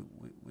considerate.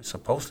 We're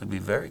supposed to be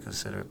very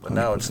considerate, but 100%.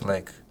 Now it's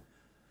like,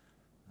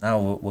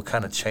 we're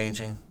kind of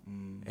changing,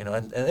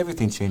 and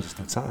everything changes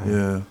through time.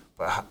 Yeah.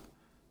 But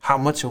how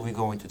much are we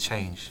going to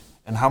change?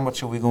 And how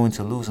much are we going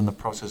to lose in the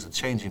process of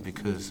changing?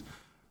 Because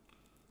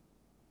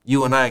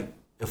you and I,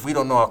 if we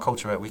don't know our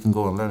culture right, we can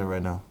go and learn it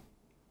right now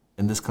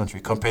in this country.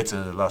 Compared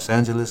to Los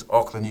Angeles,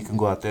 Auckland, you can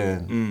go out there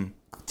and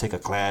take a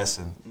class,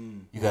 and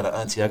you got an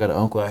auntie, I got an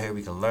uncle out here,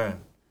 we can learn.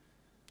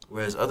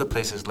 Whereas other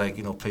places like,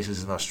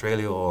 places in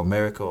Australia or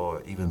America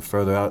or even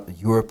further out,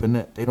 Europe and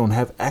that, they don't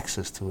have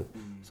access to it.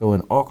 So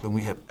in Auckland,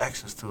 we have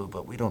access to it,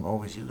 but we don't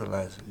always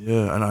utilize it.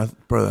 Yeah, and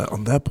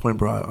on that point,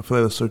 bro, I feel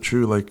like that's so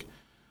true. Like,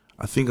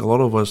 I think a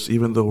lot of us,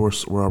 even though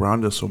we're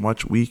around it so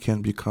much, we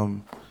can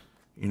become,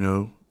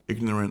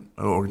 ignorant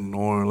or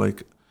ignore,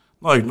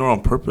 not ignore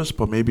on purpose,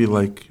 but maybe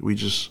like we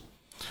just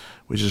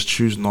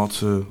choose not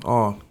to.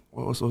 Oh,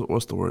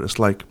 what's the word? It's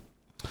like,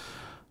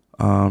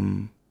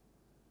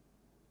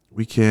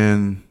 we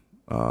can.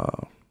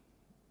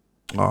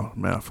 Oh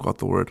man, I forgot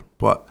the word,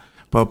 but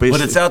basically,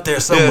 but it's out there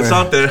somewhere. Yeah, it's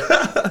out there.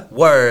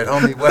 Word,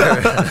 homie,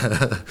 word.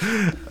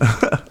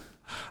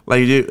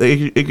 Like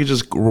it could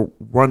just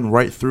run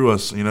right through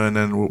us, and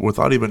then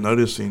without even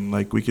noticing,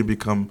 like we can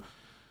become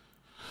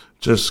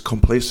just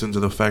complacent to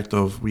the fact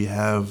of we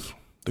have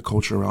the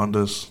culture around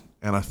us.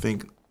 And I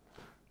think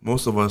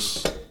most of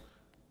us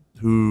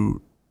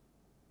who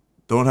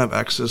don't have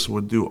access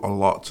would do a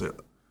lot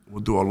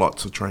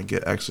to try and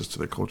get access to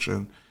the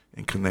culture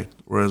and connect.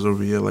 Whereas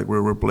over here, like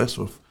we're blessed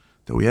with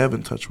that we have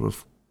in touch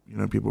with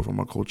people from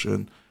our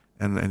culture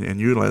and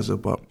utilize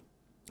it. But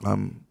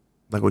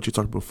like what you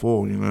talked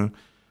before,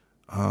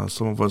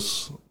 some of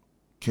us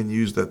can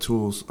use that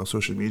tools of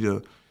social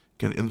media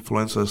can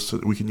influence us.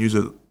 We can use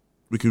it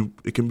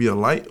it can be a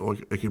light or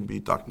it can be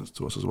darkness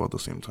to us as well at the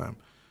same time,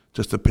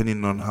 just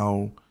depending on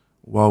how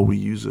well we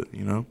use it.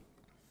 You know.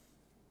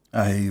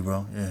 I hear you,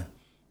 bro. Yeah.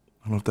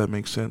 I don't know if that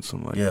makes sense.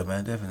 I'm like, yeah,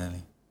 man,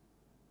 definitely.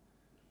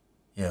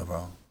 Yeah,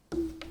 bro.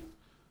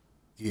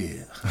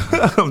 Yeah.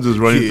 I'm just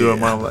running through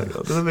my mind like,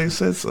 oh, does that make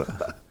sense?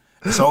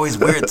 It's always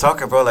weird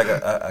talking, bro. Like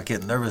I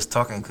get nervous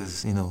talking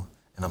because and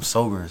I'm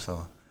sober,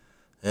 so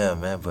yeah,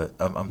 man. But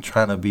I'm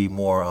trying to be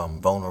more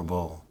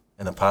vulnerable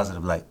in a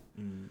positive light,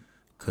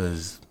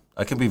 because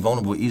I can be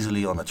vulnerable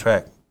easily on the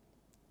track,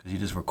 because you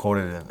just record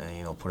it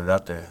and put it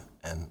out there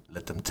and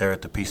let them tear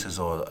it to pieces,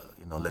 or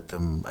let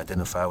them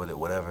identify with it,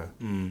 whatever.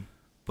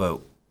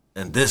 But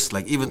in this,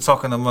 like even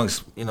talking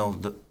amongst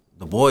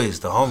the boys,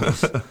 the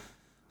homies,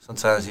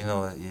 sometimes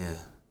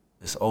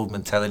it's old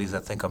mentalities I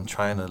think I'm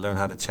trying to learn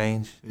how to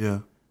change. Yeah.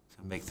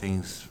 To make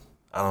things,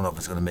 I don't know if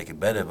it's gonna make it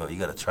better, but you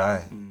gotta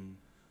try.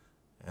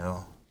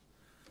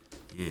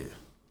 Yeah.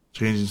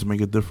 Changing to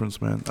make a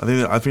difference, man.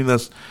 I think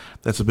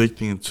that's a big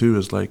thing too.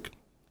 Is like,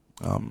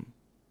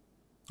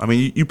 I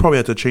mean, you probably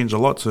had to change a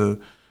lot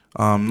to,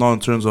 not in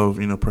terms of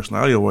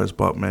personality wise,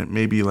 but man,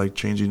 maybe like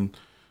changing.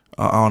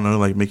 I don't know,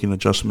 like making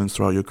adjustments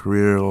throughout your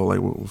career, or like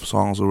with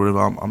songs or whatever.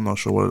 I'm not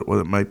sure what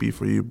it might be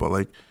for you, but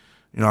like,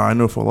 I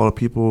know for a lot of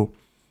people,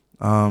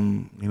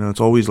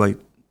 it's always like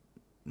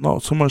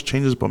not so much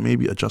changes, but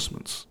maybe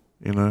adjustments.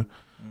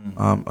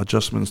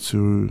 Adjustments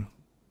to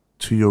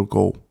your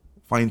goal,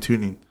 fine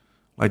tuning.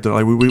 We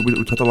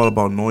talked a lot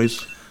about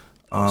noise.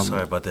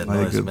 Sorry about that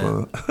noise, good,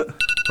 man.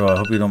 Bro, I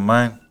hope you don't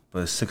mind,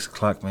 but it's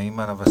 6:00, man. You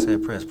mind if I say a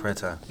prayer? It's prayer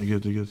time. You're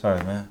good.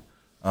 Sorry, man.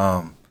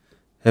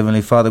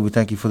 Heavenly Father, we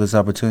thank you for this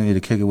opportunity to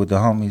kick it with the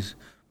homies.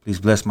 Please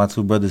bless my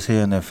two brothers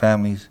here and their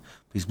families.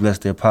 Please bless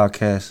their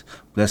podcast.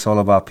 Bless all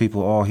of our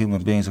people, all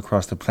human beings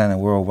across the planet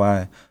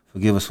worldwide.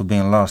 Forgive us for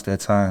being lost at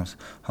times.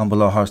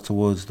 Humble our hearts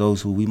towards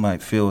those who we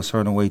might feel a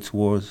certain way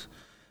towards,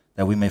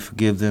 that we may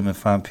forgive them and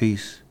find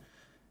peace.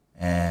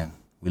 And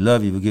we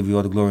love you. We give you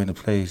all the glory and the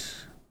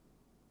praise.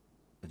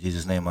 In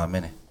Jesus' name,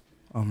 amen.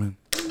 Amen.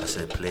 I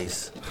said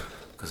place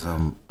because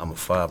I'm a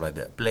five like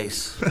that.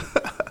 Place.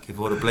 Give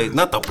you all the place.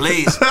 Not the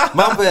place.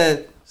 My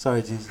bad.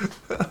 Sorry, Jesus.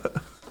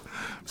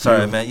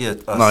 Sorry, man. Yeah,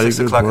 6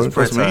 o'clock is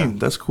prayer time.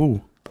 That's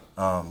cool.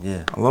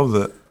 Yeah. I love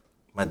that.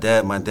 My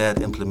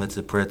dad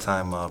implemented prayer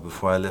time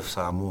before I left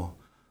Samoa.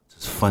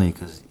 It's funny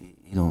because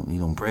he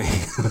don't pray.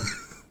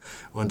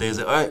 One day he's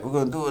like, all right, we're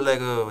gonna do it like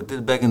we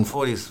did back in the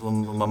 40s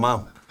with my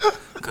mom.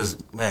 Cause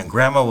man,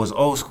 grandma was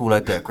old school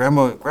like that.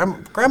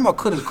 Grandma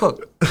couldn't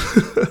cook,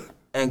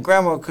 and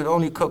grandma could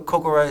only cook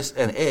cocoa rice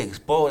and eggs,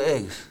 boiled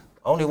eggs.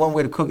 Only one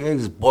way to cook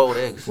eggs is boiled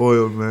eggs.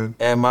 Boiled, man.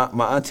 And my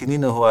auntie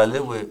Nina, who I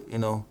live with,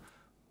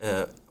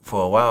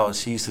 for a while,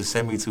 she used to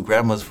send me to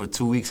grandma's for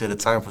 2 weeks at a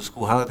time for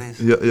school holidays.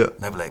 Yeah.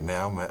 And I'd be like,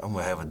 man, I'm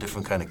gonna have a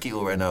different kind of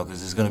keto right now,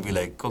 because it's gonna be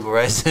like cocoa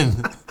rice and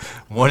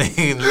morning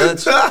and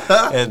lunch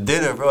and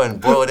dinner, bro, and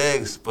boiled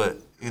eggs. But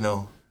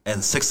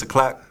and 6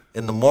 o'clock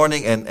in the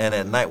morning and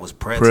at night was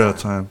prayer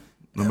time.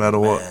 No matter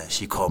what.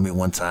 She called me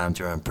one time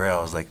during prayer.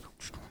 I was like,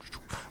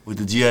 with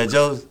the G.I.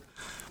 Joes.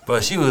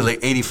 But she was like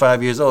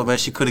 85 years old, man.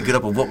 She couldn't get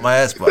up and whoop my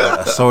ass. But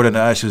I saw her in the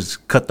eye. She was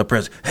cut the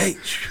press. Hey,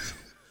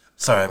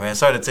 sorry, man.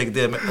 Sorry to take it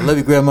there, man. I love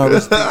you, Grandma.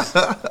 Rest in peace.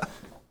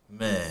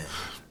 Man.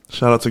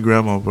 Shout out to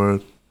Grandma,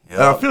 Bird. Yep.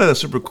 And I feel like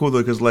that's super cool,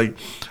 though, because, like,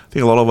 I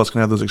think a lot of us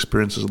can have those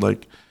experiences.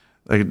 Like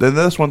then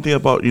that's one thing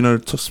about,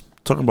 just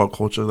talking about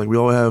culture. Like, we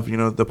all have,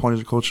 the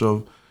Polynesian culture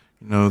of,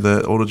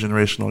 the older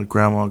generation, like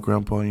grandma,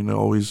 grandpa,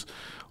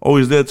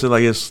 always there to,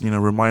 I guess,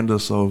 remind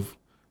us of,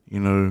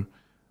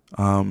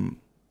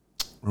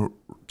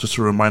 just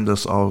to remind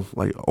us of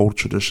like old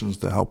traditions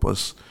that help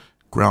us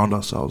ground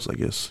ourselves, I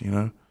guess,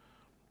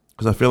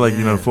 because I feel like,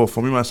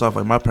 for me, myself,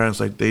 like my parents,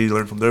 like they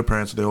learn from their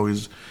parents. They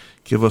always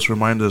give us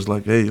reminders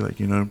like, hey, like,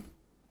 you got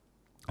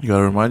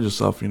to remind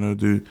yourself,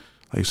 do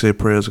like say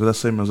prayers, because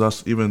that's the same as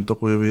us, even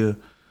Toko over here,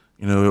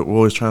 we're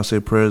always trying to say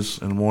prayers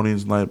in the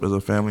mornings, night as a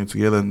family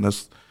together. And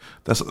that's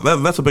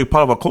a big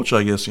part of our culture,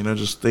 I guess,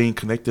 just staying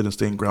connected and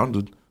staying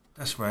grounded.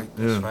 That's right.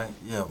 That's right.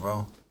 Yeah,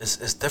 bro.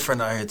 It's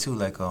different out here too.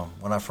 Like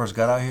when I first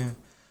got out here,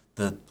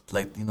 how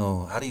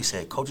do you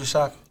say it? Culture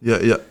shock?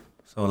 Yeah.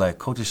 So like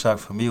culture shock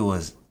for me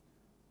was,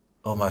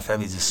 my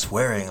family just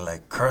swearing,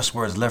 like curse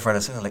words left, right,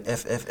 and center, like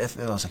F.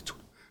 I was like,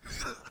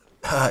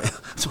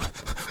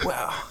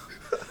 wow.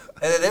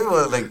 And then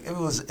everyone like it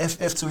was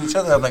F to each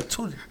other. I'm like,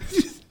 dude,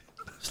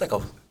 it's like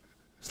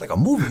a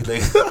movie,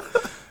 like.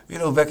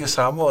 Back in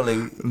Samoa,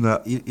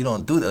 like, you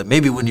don't do that.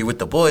 Maybe when you're with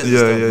the boys and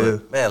stuff,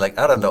 but man, like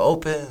out in the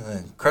open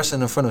and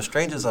cursing in front of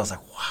strangers, I was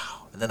like,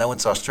 wow. And then I went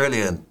to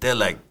Australia and they're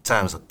like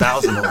times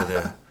 1,000 over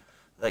there.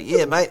 Like,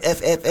 yeah, mate,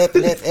 F,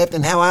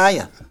 and how are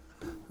you?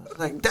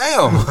 Like,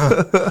 damn.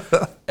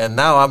 And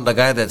now I'm the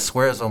guy that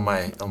swears on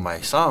my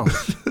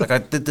songs. Like I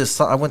did this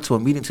song, I went to a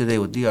meeting today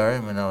with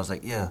DRM and I was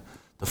like, yeah,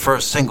 the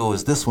first single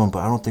is this one, but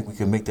I don't think we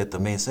can make that the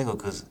main single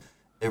because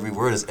every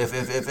word is F.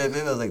 I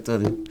was like,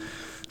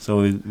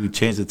 so we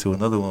changed it to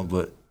another one,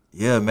 but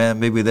yeah,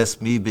 man, maybe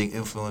that's me being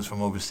influenced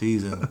from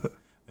overseas, and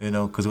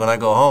because when I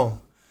go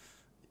home,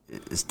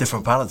 it's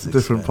different politics.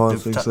 Different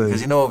politics,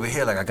 because over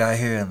here, like I got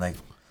here and like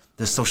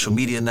there's social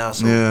media now,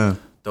 so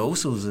the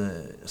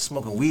Usos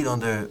smoking weed on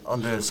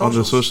their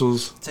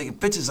socials, taking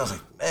pictures. I was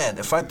like, man,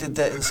 if I did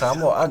that in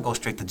Samoa, I'd go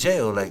straight to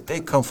jail. Like they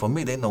come for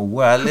me, they know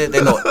where I live,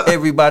 they know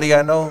everybody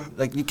I know.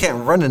 Like you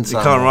can't run in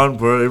Samoa. You can't run,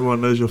 bro.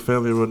 Everyone knows your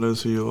family. Everyone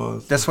knows who you are.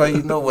 That's why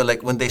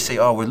when they say,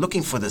 oh, we're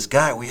looking for this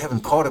guy, we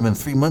haven't caught him in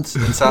 3 months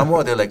in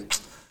Samoa. They're like,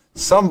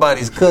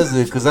 somebody's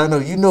cousin, because I know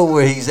you know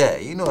where he's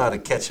at. You know how to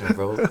catch him,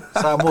 bro.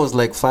 Samoa's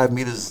like 5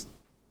 meters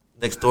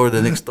next door to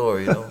the next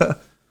door,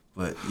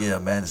 But yeah,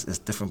 man, it's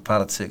different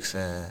politics,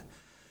 and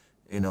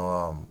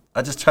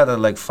I just try to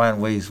like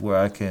find ways where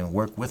I can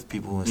work with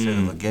people instead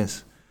of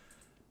against,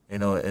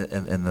 in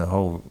the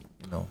whole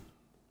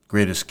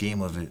greater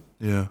scheme of it.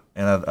 Yeah.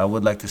 And I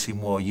would like to see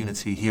more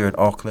unity here in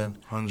Auckland,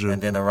 100.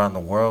 and then around the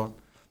world,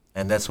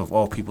 and that's with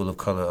all people of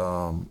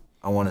color.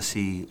 I want to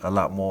see a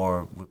lot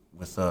more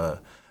with our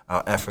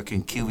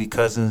African Kiwi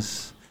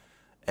cousins,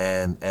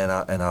 and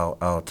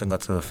our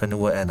Tangata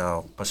Whenua and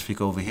our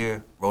Pacifica over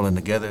here rolling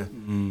together.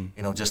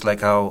 Just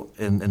like how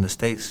in the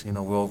States, we're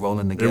all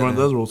rolling together. Everyone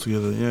does roll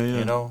together.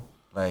 Yeah.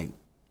 Like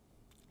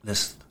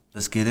let's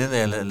get in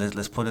there.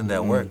 Let's put in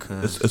that work.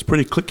 Cause it's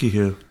pretty cliquey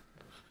here.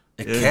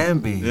 It can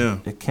be. Yeah.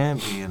 It can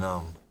be. And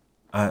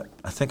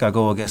I think I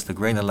go against the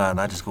grain a lot, and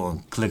I just go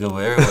and click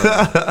over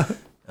everywhere.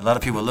 A lot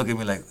of people look at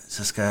me like, is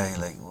this guy,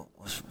 like,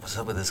 what's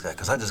up with this guy?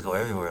 Because I just go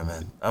everywhere,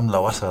 man. I'm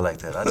Lawasa like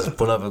that. I just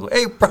pull up and go,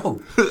 hey,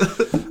 bro,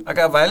 I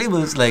got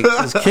violins, like,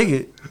 let's kick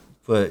it.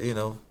 But,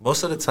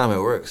 most of the time it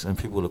works, and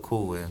people are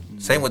cool.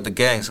 And same with the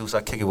gangs. So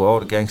I kick it with all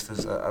the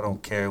gangsters. I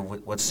don't care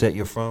what set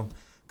you're from.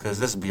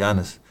 Because let's be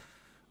honest,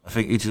 I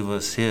think each of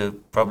us here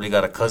probably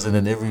got a cousin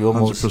in every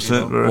almost,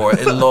 or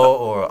in-law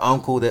or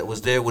uncle that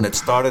was there when it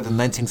started in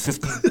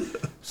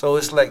 1950. So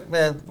it's like,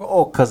 man, we're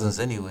all cousins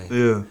anyway.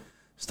 Yeah.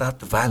 Stop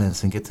the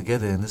violence and get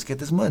together and let's get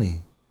this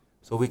money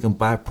so we can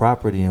buy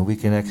property and we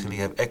can actually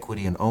have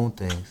equity and own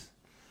things.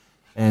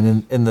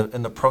 And in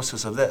the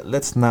process of that,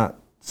 let's not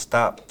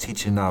stop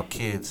teaching our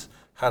kids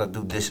how to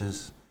do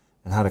dishes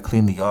and how to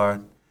clean the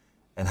yard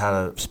and how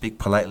to speak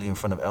politely in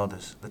front of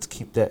elders. Let's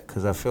keep that,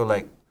 because I feel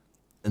like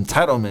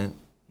entitlement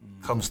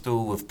comes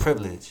through with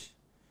privilege.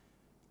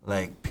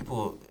 Like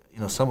people,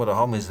 some of the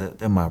homies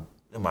they're my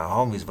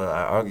homies, but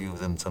I argue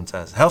with them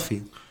sometimes.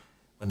 Healthy.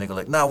 When they go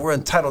like, nah, we're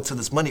entitled to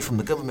this money from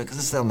the government, because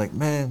this, I'm like,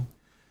 man,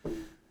 you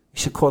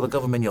should call the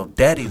government your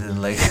daddy then,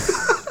 like,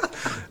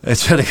 and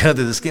try to get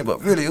under the skin.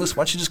 But really, why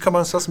don't you just come out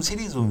and sell some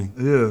CDs with me?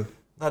 Yeah.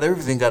 Not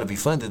everything got to be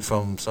funded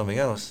from something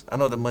else. I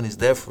know the money's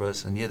there for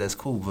us, and yeah, that's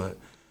cool, but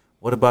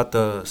what about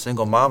the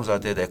single moms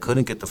out there that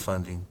couldn't get the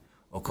funding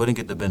or couldn't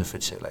get the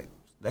benefit check? Like,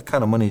 that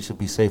kind of money should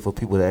be saved for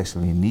people that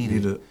actually need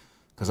it.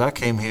 Because I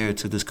came here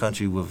to this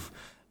country with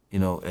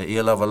a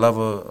ear lava,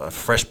 a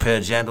fresh pair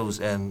of jandals,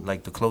 and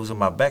like the clothes in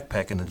my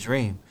backpack and a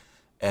dream.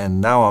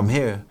 And now I'm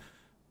here.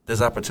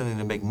 There's opportunity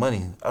to make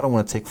money. I don't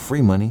want to take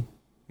free money.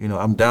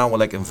 I'm down with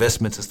like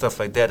investments and stuff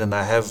like that, and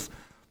I have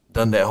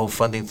done that whole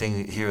funding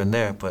thing here and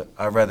there. But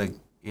I'd rather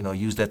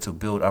use that to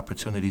build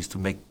opportunities to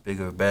make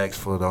bigger bags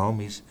for the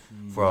homies,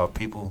 for our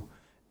people,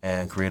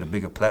 and create a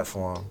bigger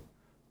platform.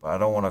 But I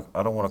don't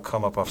want to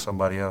come up off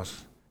somebody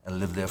else and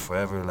live there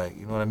forever. Like,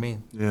 you know what I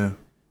mean? Yeah.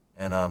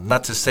 And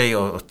not to say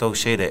or throw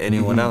shade at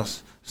anyone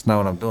else. It's not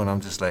what I'm doing.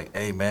 I'm just like,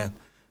 hey, man,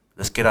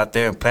 let's get out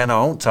there and plant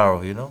our own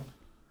taro,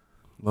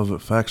 Love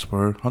it. Facts,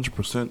 bro.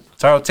 100%.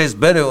 Taro tastes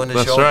better when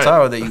it's your own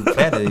taro that you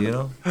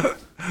planted,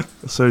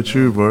 That's so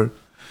true, bro.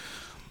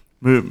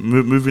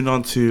 Moving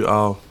on to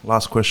our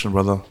last question,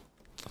 brother.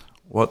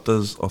 What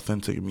does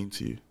authentic mean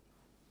to you?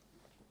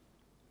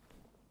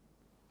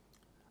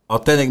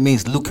 Authentic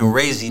means Luke and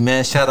Razy,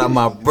 man. Shout out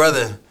my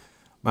brother.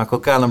 My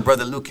Cook Island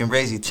brother, Luke and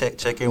Razy.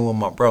 Check in with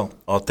my bro.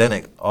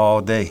 Authentic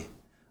all day.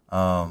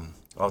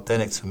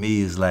 Authentic to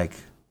me is like,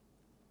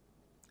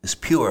 it's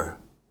pure.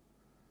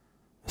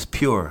 It's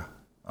pure.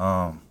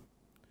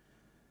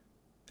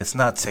 It's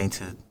not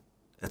tainted.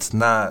 It's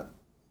not,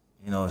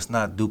 it's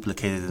not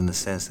duplicated in the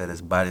sense that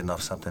it's biting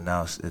off something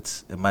else.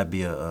 It might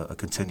be a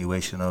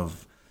continuation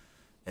of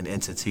an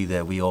entity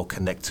that we all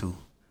connect to.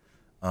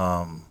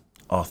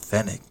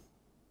 Authentic.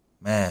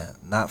 Man,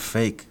 not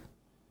fake.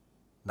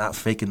 Not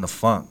faking the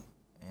funk,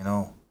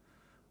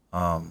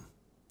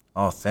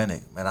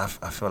 authentic, man. I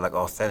feel like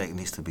authentic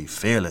needs to be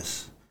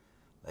fearless.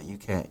 Like you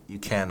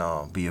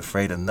can't be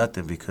afraid of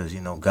nothing, because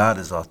God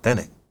is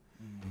authentic,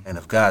 and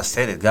if God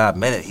said it, God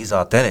meant it. He's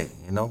authentic,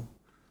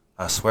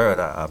 I swear it.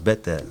 I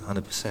bet that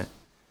 100%.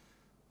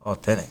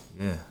 Authentic,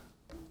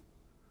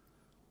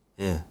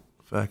 yeah.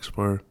 Facts,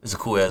 bro. It's a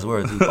cool ass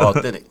word, dude.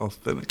 Authentic.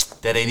 Authentic.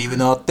 That ain't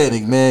even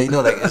authentic, man.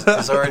 Like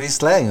it's already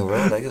slang,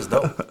 bro. Like it's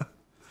dope.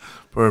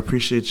 Bro,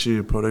 appreciate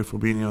you, Product, for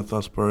being here with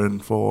us, bro,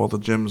 and for all the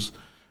gems,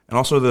 and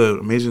also the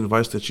amazing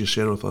advice that you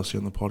shared with us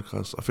here on the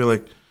podcast. I feel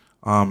like,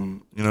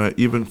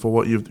 even for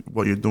what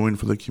you're doing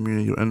for the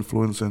community, your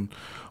influence, and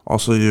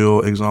also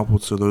your example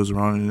to those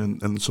around you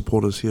and the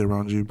supporters here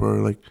around you, bro.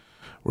 Like,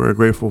 we're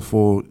grateful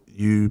for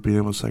you being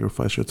able to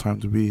sacrifice your time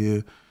to be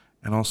here,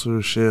 and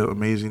also share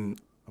amazing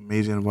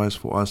advice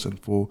for us and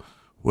for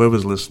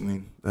whoever's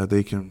listening, that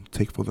they can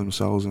take for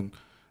themselves and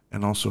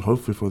also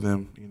hopefully for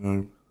them,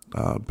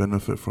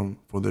 benefit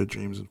for their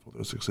dreams and for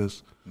their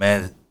success.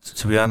 Man,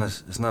 to be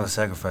honest, it's not a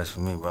sacrifice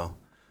for me, bro.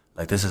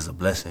 Like, this is a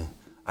blessing.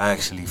 I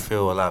actually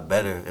feel a lot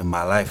better in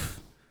my life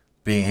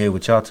being here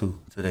with y'all two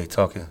today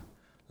talking.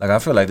 Like, I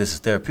feel like this is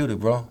therapeutic,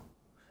 bro.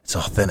 It's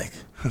authentic.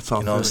 You know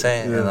what I'm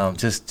saying? Yeah. And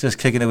just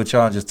kicking it with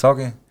y'all and just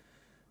talking.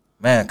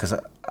 Man, because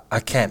I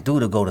can't do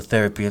to go to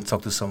therapy and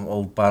talk to some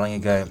old bottling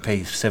guy and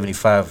pay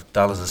 $75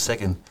 a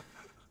second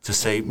to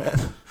say,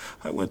 man,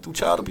 I went through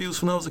child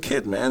abuse when I was a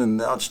kid, man, and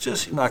now it's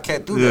just, I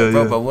can't do that,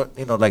 bro. Yeah. But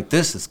what, like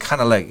this is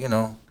kind of like,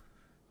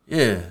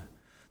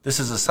 this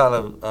is a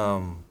solid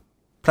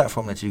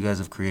platform that you guys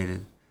have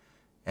created.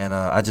 And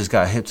I just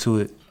got hip to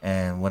it.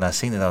 And when I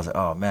seen it, I was like,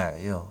 oh, man,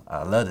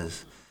 I love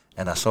this.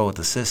 And I saw what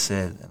the sis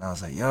said, and I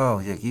was like, yo,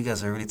 you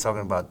guys are really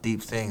talking about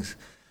deep things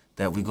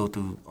that we go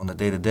through on a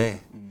day-to-day.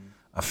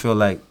 I feel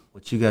like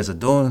what you guys are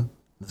doing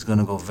is going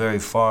to go very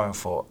far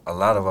for a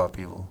lot of our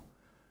people,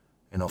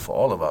 for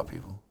all of our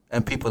people,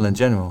 and people in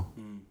general.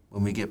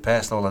 When we get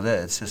past all of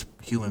that, it's just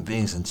human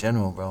beings in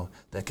general, bro,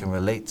 that can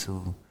relate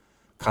to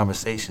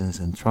conversations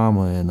and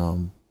trauma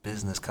and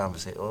business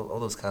conversation, all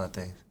those kind of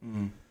things.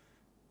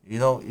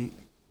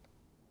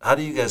 How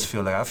do you guys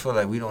feel? Like, I feel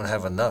like we don't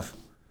have enough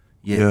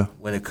yet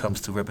when it comes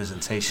to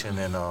representation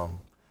and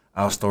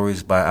our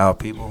stories by our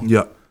people.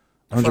 Yeah.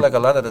 I feel like a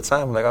lot of the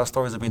time, like, our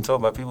stories are being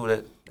told by people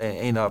that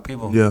ain't our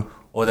people. Yeah.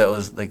 Or that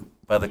was, like,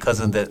 by the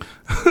cousin that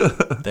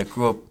that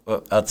grew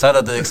up outside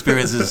of the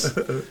experiences.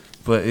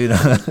 But,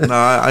 No,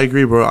 I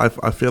agree, bro.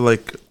 I feel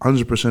like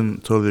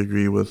 100% totally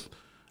agree with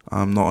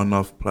not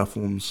enough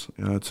platforms,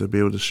 to be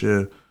able to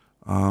share,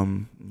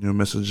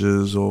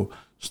 messages or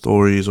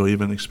stories or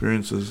even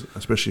experiences,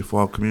 especially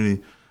for our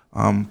community.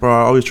 Bro,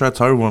 I always try to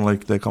tell everyone,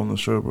 like, that come on the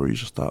show, bro, you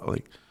should start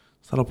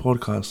a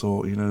podcast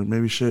or,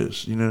 maybe share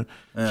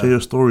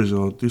your stories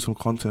or do some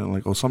content,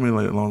 like, or something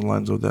like along the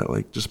lines of that.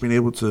 Like, just being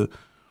able to,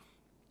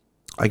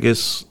 I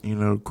guess,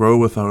 grow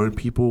with our own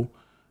people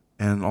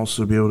and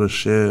also be able to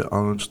share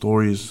our own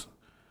stories.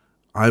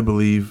 I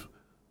believe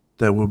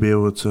that we'll be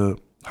able to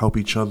help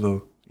each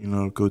other,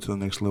 go to the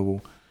next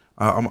level.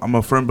 I'm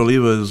a firm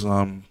believer is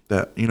that,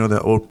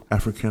 that old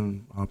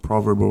African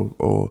proverb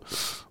or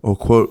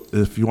quote,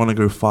 if you want to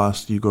go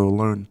fast, you go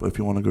alone, but if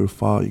you want to go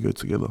far, you go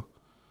together.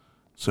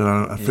 So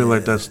I feel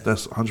like that's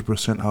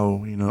 100%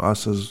 how,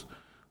 us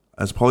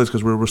as polys,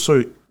 because we're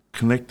so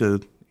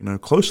connected,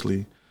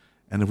 closely,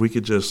 and if we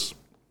could just,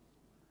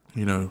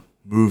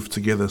 move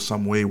together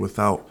some way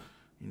without,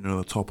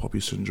 the tall poppy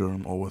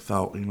syndrome or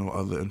without,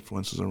 other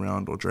influences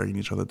around or dragging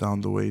each other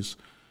down the ways,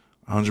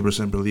 I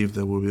 100% believe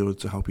that we'll be able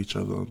to help each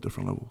other on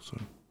different levels. So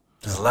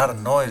there's a lot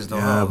of noise, though.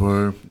 Yeah,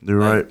 bro, you're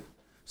right.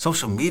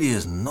 Social media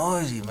is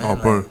noisy, man. Oh,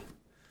 bro.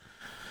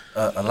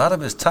 A lot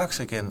of it's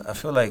toxic, and I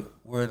feel like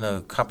we're in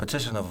a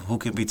competition of who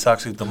can be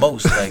toxic the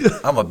most. Like,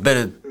 I'm a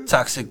better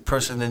toxic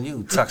person than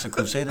you, toxic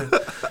crusader.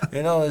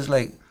 It's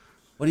like,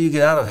 what do you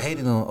get out of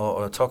hating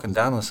or talking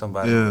down on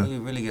somebody? Yeah. What do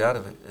you really get out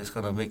of it? It's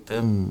going to make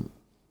them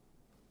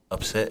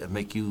upset and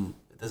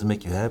it doesn't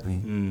make you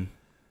happy.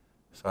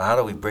 So how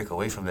do we break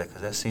away from that?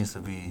 Because that seems to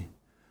be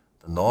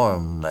the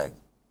norm. Like,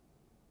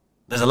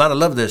 there's a lot of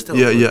love there still.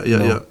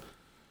 Yeah.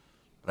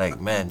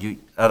 Like, man, you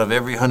out of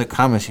every 100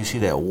 comments, you see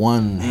that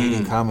one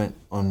hating comment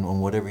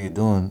on whatever you're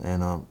doing,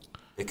 and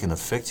it can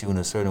affect you in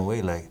a certain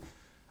way. Like,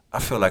 I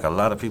feel like a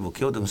lot of people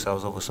killed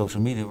themselves over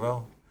social media,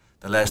 bro.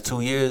 The last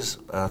 2 years,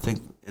 I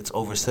think it's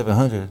over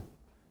 700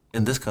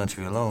 in this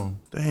country alone.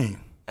 Dang.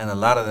 And a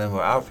lot of them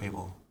were our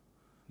people.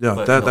 Yeah,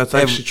 But, that's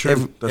actually true.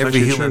 That's every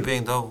actually human true.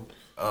 being, though,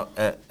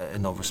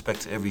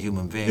 respect to every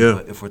human being. Yeah.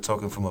 But if we're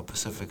talking from a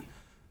Pacific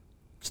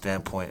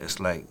standpoint, it's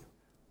like,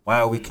 why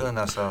are we killing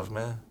ourselves,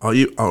 man? Our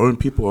own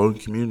people, our own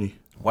community.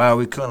 Why are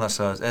we killing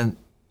ourselves? And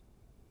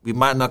we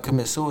might not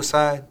commit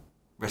suicide.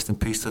 Rest in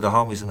peace to the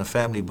homies and the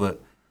family,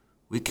 but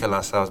we kill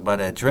ourselves by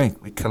that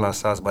drink. We kill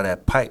ourselves by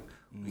that pipe.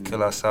 We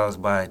kill ourselves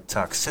by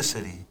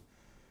toxicity.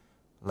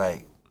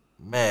 Like,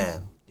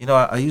 man,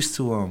 I used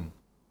to,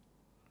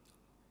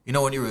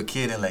 when you were a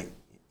kid and, like,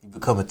 you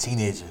become a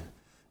teenager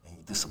and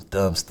you do some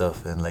dumb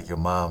stuff and, like, your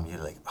mom,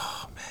 you're like,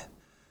 oh, man,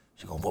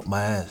 she's going to whoop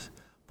my ass.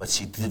 But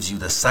she gives you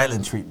the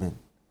silent treatment.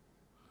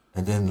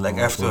 And then, like,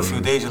 after a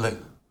few days, you're like,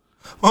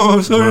 oh,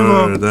 I'm sorry,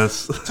 Mom.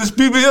 Just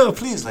beat me up,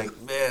 please. Like,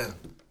 man,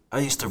 I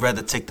used to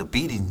rather take the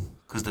beating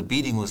because the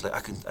beating was like,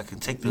 I can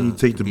take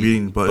the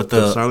beating, but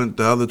the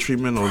other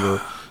treatment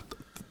or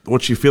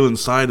what you feel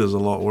inside is a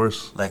lot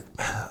worse. Like,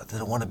 I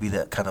didn't want to be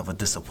that kind of a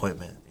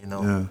disappointment,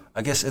 Yeah.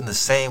 I guess in the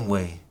same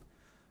way,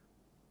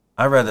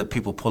 I'd rather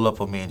people pull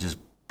up on me and just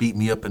beat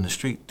me up in the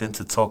street than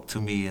to talk to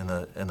me in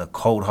a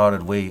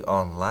cold-hearted way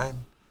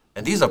online.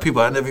 And these are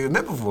people I never even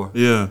met before.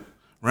 Yeah.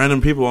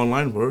 Random people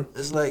online, bro.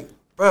 It's like,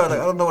 bro, like,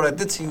 I don't know what I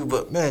did to you,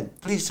 but, man,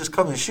 please just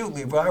come and shoot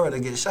me, bro. I'd rather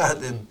get shot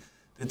than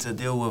to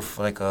deal with,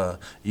 like,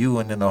 you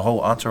and then a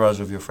whole entourage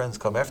of your friends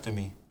come after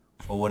me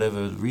for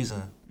whatever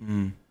reason.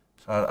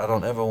 So I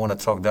don't ever want to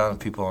talk down to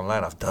people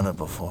online. I've done it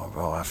before,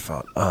 bro. I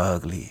felt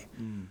ugly.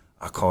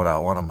 I called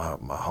out one of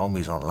my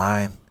homies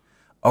online.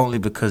 only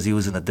because he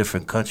was in a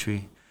different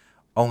country,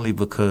 only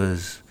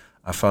because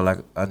I felt like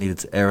I needed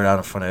to air it out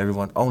in front of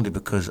everyone, only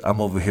because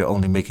I'm over here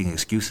only making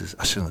excuses.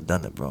 I shouldn't have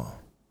done it, bro.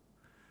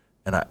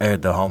 And I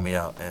aired the homie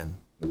out, and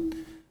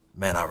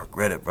man, I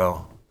regret it,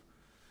 bro.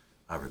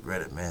 I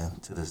regret it, man,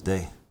 to this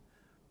day.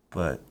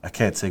 But I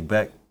can't take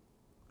back.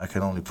 I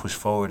can only push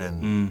forward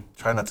and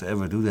try not to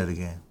ever do that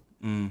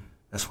again.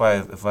 That's why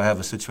if I have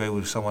a situation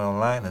with someone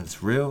online and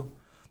it's real,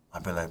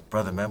 I'll be like,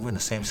 brother, man, we're in the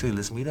same city.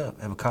 Let's meet up,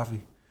 have a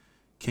coffee,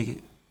 kick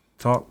it,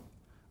 talk.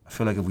 I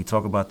feel like if we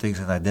talk about things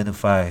and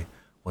identify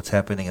what's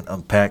happening and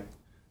unpack,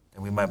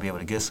 then we might be able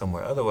to get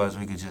somewhere. Otherwise,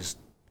 we could just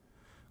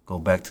go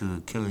back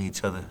to killing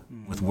each other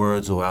with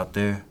words or out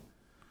there.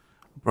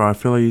 Bro, I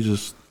feel like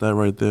that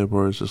right there,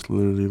 bro, is just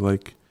literally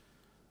like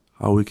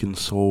how we can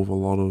solve a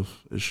lot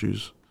of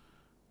issues.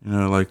 You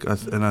know, like,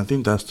 and I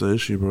think that's the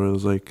issue, bro.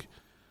 It's like,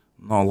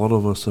 not a lot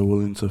of us are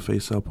willing to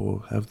face up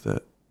or have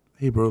that.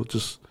 Hey, bro,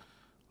 let's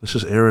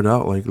just air it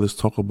out. Like, let's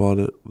talk about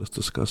it. Let's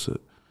discuss it.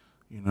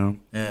 You know.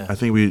 Yeah. I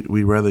think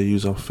we rather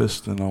use our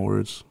fists than our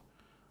words.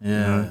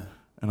 Yeah.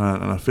 You know?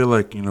 And I feel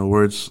like, you know,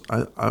 words.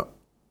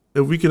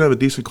 If we can have a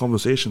decent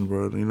conversation,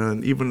 bro. You know,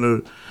 and even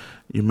though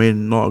you may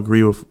not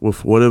agree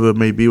with whatever it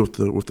may be with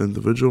the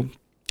individual,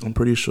 I'm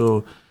pretty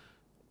sure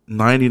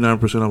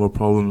 99% of our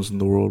problems in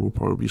the world will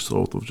probably be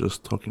solved with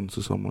just talking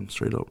to someone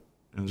straight up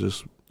and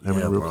just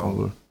having a real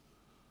convo.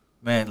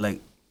 Man, like,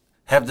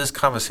 have this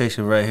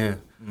conversation right here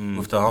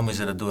with the homies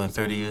that are doing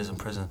 30 years in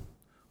prison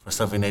for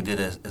something they did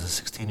as a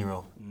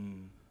 16-year-old.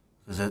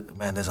 Because,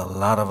 man, there's a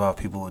lot of our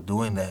people who are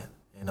doing that.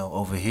 You know,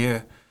 over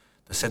here,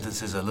 the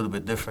sentences are a little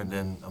bit different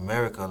than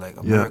America. Like,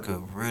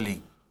 America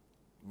really,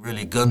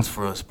 really guns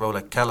for us, bro.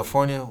 Like,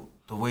 California,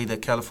 the way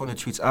that California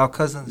treats our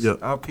cousins,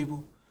 our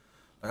people.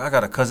 Like, I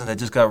got a cousin that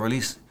just got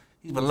released.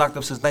 He's been locked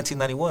up since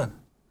 1991.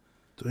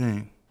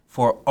 Dang.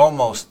 For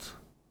almost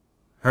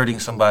hurting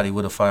somebody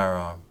with a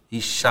firearm. He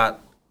shot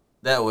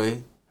that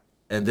way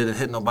and didn't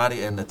hit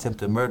nobody, and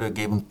attempted murder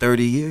gave him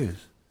 30 years.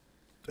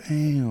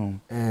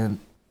 Damn. And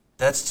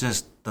that's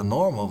just the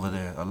norm over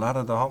there. A lot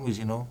of the homies,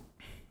 you know,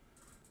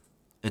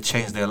 it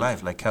changed their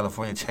life. Like,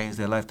 California changed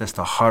their life. That's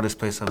the hardest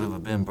place I've ever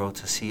been, bro,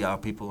 to see our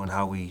people and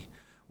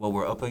what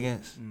we're up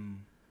against.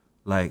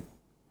 Like,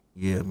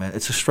 yeah, man,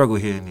 it's a struggle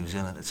here in New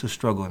Zealand. It's a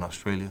struggle in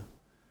Australia.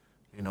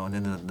 You know, and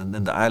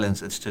then the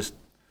islands, it's just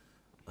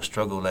a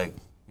struggle. Like,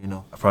 you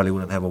know, I probably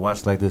wouldn't have a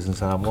watch like this in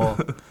Samoa.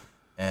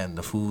 And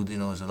the food, you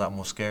know, is a lot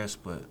more scarce,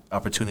 but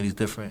opportunity's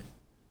different.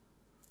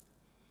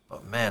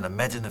 But, man,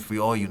 imagine if we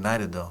all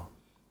united, though.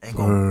 Ain't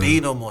gonna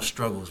be no more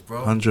struggles,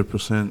 bro.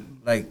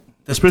 100%. Like,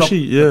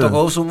 especially, the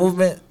Togosu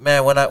movement,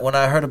 man, when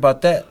I heard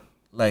about that,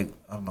 like,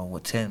 I don't know,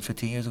 10,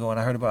 15 years ago when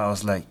I heard about it, I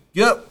was like,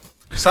 yep,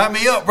 sign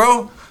me up,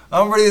 bro.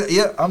 I'm ready.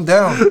 Yeah, I'm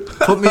down.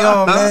 Put me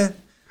on, man.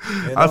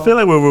 You know? I feel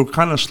like we're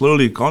kind of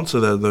slowly gone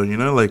to that, though, you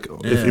know? Like,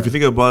 if you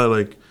think about it,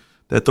 like,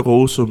 that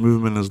Togosu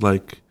movement is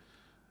like,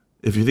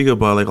 if you think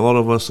about it, like, a lot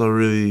of us are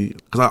really,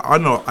 because I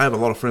know I have a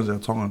lot of friends that are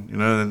Tongan, you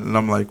know, and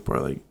I'm like,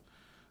 bro, like,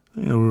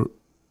 you know,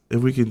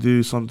 if we can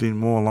do something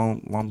more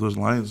along those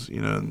lines,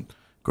 you know, and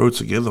grow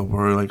together,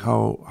 bro, like,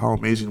 how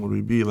amazing would we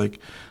be? Like,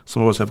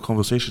 some of us have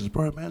conversations,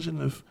 bro,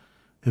 imagine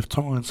if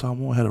Tonga and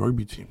Samoa had a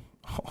rugby team.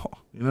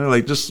 You know,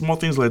 like, just small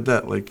things like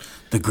that, like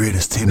the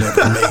greatest team ever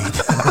made.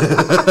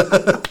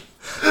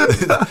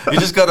 You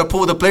just gotta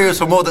pull the players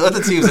from all the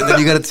other teams, and then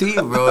you got a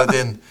team, bro, and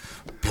then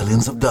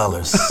billions of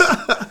dollars.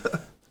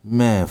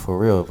 Man, for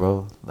real,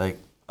 bro. Like,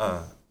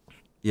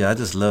 yeah, I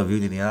just love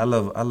unity. I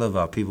love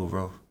our people,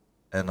 bro.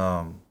 And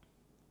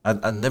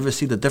I never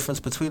see the difference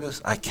between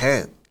us. I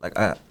can't. Like,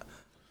 I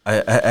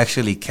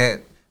actually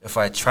can't. If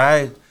I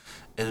tried,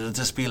 it'll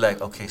just be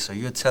like, okay, so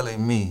you're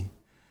telling me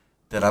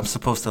that I'm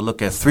supposed to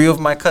look at 3 of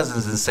my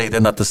cousins and say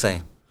they're not the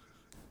same.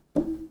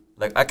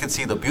 Like, I can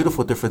see the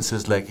beautiful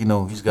differences. Like, you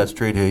know, he's got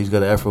straight hair, he's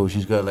got an afro,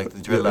 she's got, like,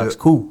 the dreadlocks.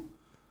 Cool.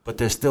 But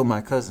they're still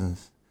my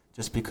cousins.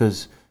 Just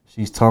because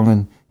she's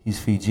Tongan, he's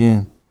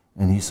Fijian,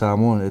 and he's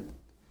Samoan,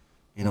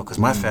 you know, because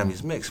my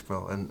family's mixed,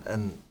 bro.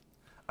 And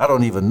I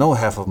don't even know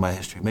half of my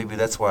history. Maybe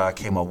that's why I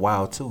came up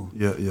wild, too.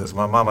 Yeah. Because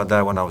my mama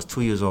died when I was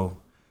 2 years old.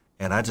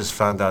 And I just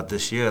found out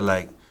this year,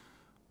 like,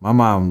 my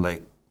mom,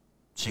 like,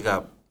 she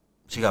got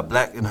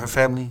black in her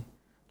family.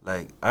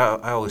 Like,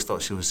 I always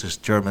thought she was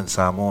just German,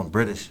 Samoan,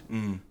 British.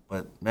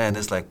 But, man,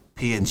 there's, like,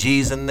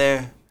 PNGs in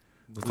there.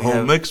 The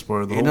whole mix,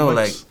 bro. You know,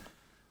 like,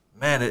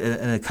 man,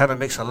 it kind of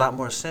makes a lot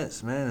more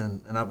sense,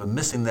 man. And I've been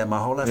missing that my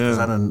whole life because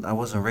I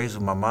wasn't raised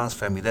with my mom's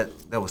family.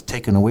 That was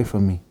taken away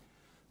from me.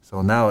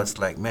 So now it's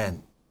like,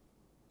 man,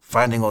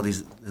 finding all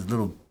these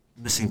little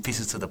missing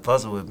pieces to the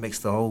puzzle, it makes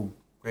the whole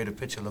greater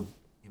picture look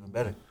even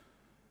better.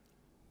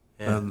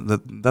 Yeah.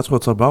 And that's what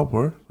it's about,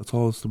 bro. That's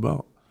all it's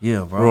about.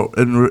 Yeah, bro.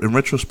 In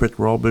retrospect,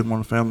 we're all big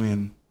one family,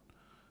 and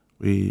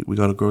we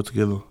got to grow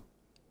together.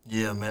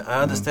 Yeah, man.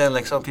 I understand,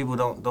 like, some people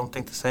don't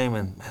think the same,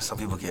 and man, some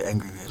people get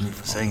angry at me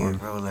for saying it,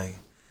 bro. Like,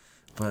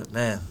 but,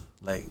 man,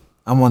 like,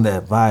 I'm on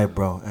that vibe,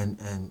 bro.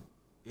 And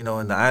you know,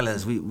 in the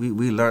islands,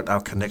 we learned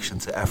our connection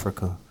to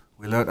Africa.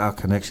 We learned our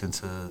connection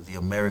to the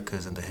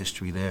Americas and the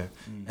history there,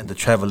 and the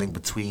traveling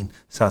between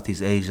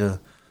Southeast Asia,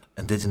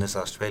 indigenous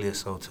Australia.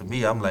 So to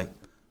me, I'm like,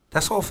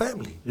 that's all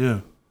family.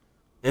 Yeah.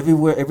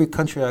 Everywhere, every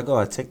country I go,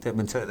 I take that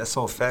mentality. That's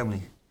all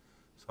family.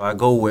 So I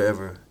go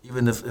wherever,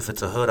 even if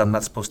it's a hood I'm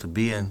not supposed to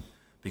be in,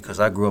 because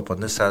I grew up on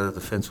this side of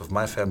the fence with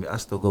my family. I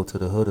still go to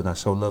the hood and I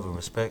show love and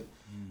respect,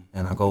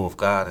 and I go with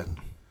God and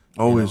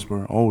always,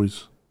 bro,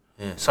 always.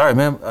 Yeah. Sorry,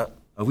 man.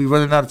 Are we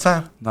running out of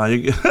time? Nah,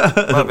 you.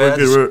 My bad.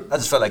 I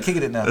just felt like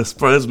kicking it now. It's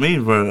me,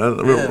 bro.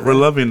 We're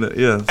loving it.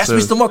 Yeah. Ask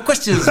me some more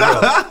questions, bro.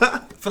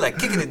 I feel like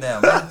kicking it now,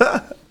 man.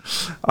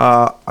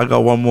 I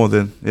got one more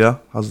then. Yeah,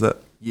 how's that?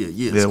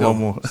 Yeah. Let's go. One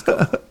more.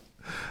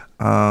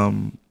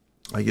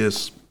 I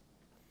guess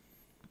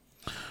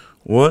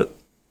what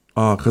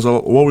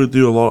we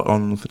do a lot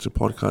on the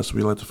podcast,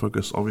 we like to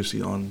focus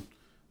obviously on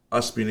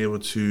us being able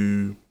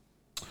to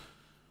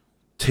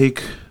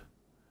take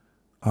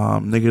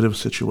negative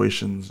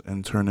situations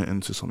and turn it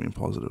into something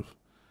positive.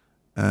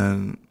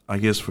 And I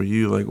guess for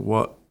you, like,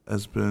 what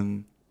has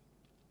been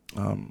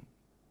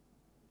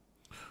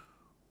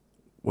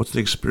what's the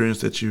experience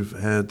that you've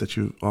had that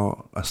you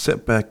a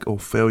setback or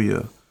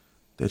failure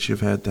that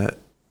you've had that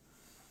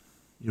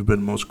you've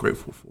been most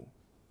grateful for?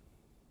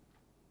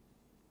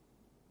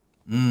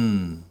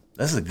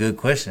 That's a good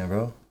question,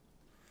 bro.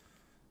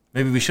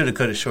 Maybe we should have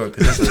cut it short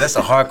because that's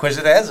a hard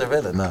question to answer,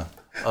 really. No.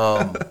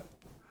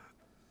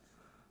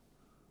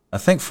 I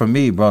think for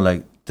me, bro,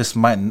 like this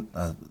might.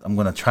 I'm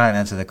gonna try and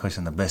answer that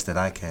question the best that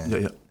I can.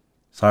 Yeah.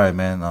 Sorry,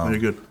 man. You're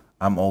good.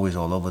 I'm always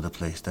all over the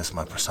place. That's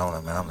my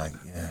persona, man. I'm like,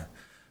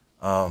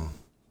 yeah.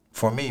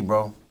 For me,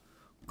 bro,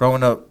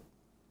 growing up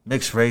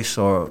mixed race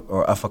or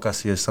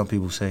Afakasi, as some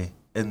people say,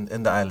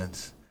 in the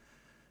islands,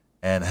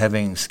 and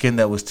having skin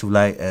that was too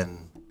light and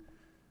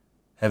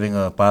having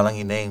a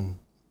Palangi name,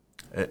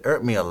 it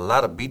earned me a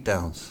lot of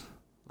beatdowns.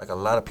 Like a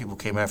lot of people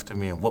came after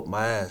me and whooped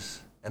my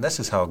ass, and that's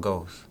just how it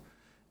goes.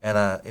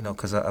 And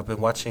because I've been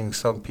watching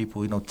some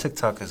people,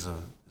 TikTok is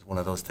one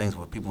of those things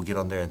where people get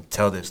on there and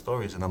tell their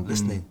stories, and I'm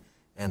listening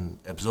and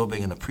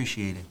absorbing and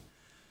appreciating.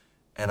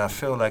 And I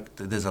feel like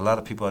there's a lot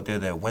of people out there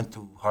that went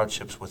through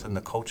hardships within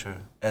the culture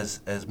as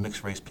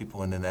mixed race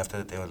people, and then after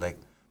that they were like,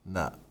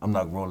 nah, I'm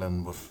not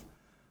rolling with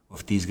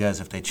these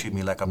guys if they treat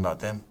me like I'm not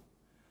them.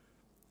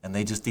 And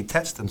they just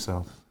detached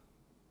themselves.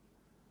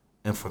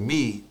 And for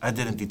me, I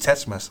didn't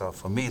detach myself.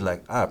 For me,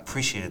 like, I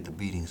appreciated the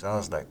beatings. I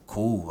was like,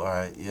 cool, all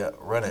right, yeah,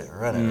 run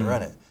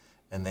it.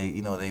 And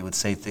they would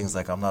say things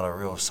like, I'm not a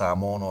real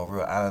Samoan or a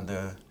real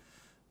Islander,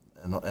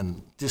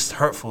 and just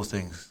hurtful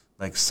things.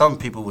 Like, some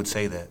people would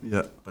say that.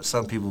 Yeah. But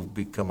some people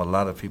become a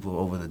lot of people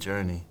over the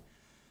journey.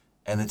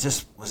 And it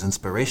just was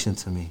inspiration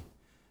to me.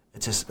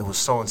 It was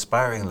so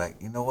inspiring. Like,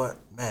 you know what,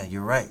 man,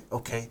 you're right.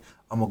 Okay,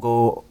 I'm going to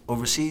go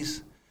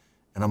overseas.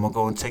 And I'm going to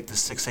go and take this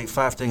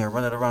 685 thing and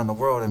run it around the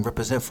world and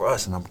represent for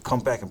us. And I'm going to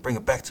come back and bring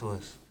it back to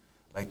us.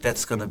 Like,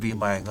 that's going to be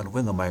my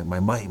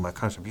mahi, my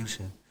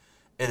contribution.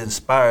 It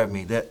inspired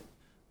me.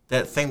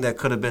 That thing that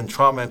could have been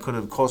trauma and could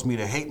have caused me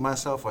to hate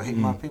myself or hate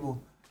my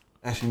people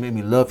actually made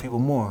me love people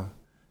more.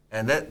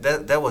 And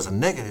that was a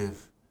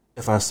negative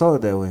if I saw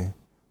it that way.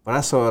 But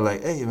I saw it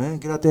like, hey, man,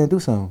 get out there and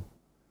do something.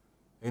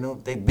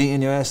 They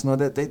beating your ass and all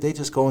that. They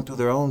just going through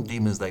their own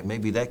demons. Like,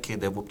 maybe that kid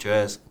that whooped your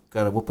ass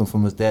got a whooping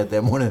from his dad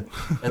that morning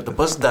at the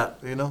bus stop,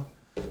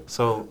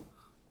 So,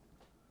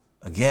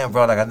 again,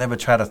 bro, like, I never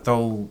try to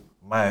throw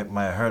my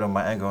hurt or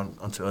my anger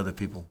onto other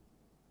people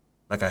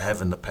like I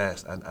have in the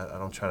past. I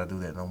don't try to do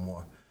that no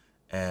more.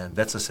 And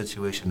that's a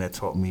situation that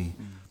taught me,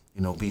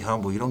 be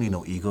humble. You don't need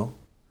no ego,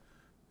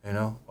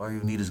 All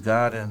you need is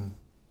God and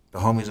the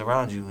homies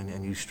around you,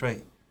 and you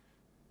straight,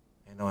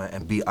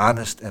 and be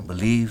honest and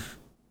believe,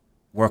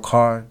 work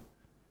hard,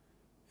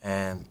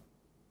 and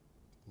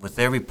with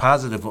every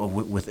positive or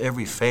with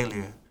every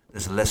failure,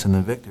 there's a lesson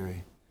in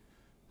victory.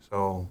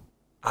 So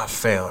I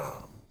failed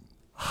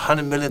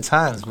 100 million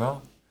times,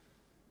 bro.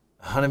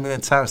 100 million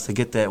times to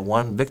get that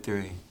one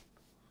victory.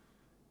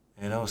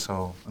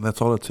 So. And that's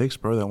all it takes,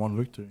 bro, that one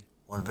victory.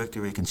 One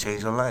victory can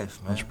change your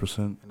life, man.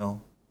 100%.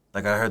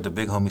 Like I heard the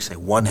big homie say,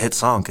 one hit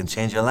song can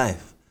change your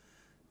life.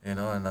 And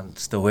I'm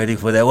still waiting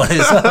for that one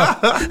hit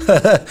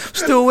song.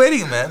 Still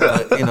waiting, man.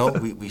 But,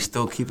 we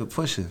still keep it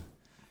pushing.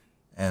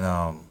 And,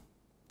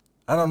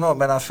 I don't know,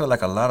 man. I feel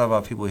like a lot of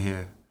our people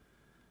here,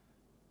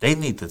 they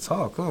need to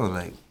talk,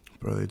 like.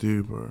 Bro, they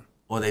do, bro.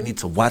 Or they need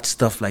to watch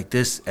stuff like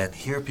this and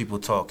hear people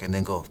talk and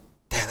then go,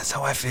 damn, that's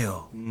how I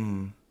feel.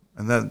 And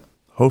that,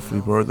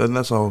 hopefully, bro, then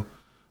that's our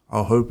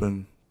hope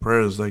and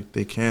prayers, like,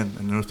 they can.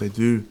 And if they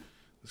do,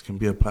 this can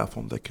be a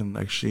platform that can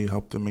actually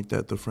help them make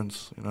that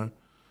difference,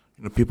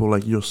 people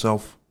like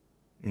yourself,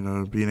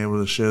 being able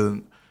to share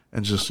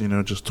and just,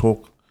 just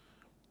talk,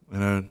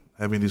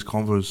 having these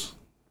convos,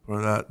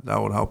 bro,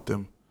 that would help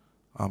them.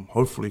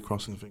 Hopefully,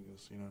 crossing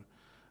fingers,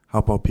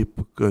 help our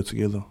people go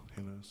together,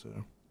 so.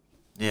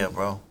 Yeah,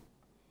 bro.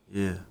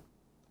 Yeah.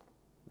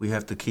 We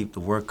have to keep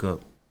the work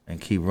up and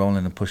keep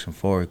rolling and pushing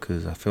forward,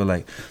 because I feel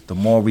like the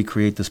more we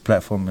create this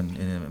platform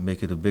and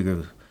make it a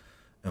bigger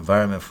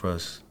environment for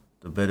us,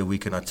 the better we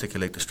can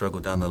articulate the struggle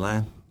down the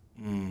line.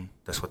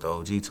 That's what the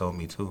OG told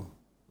me, too.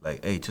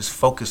 Like, hey, just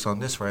focus on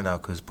this right now,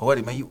 because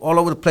Poetic, man, you all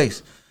over the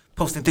place.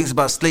 posting things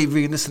about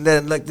slavery and this and that.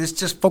 And like this,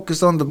 just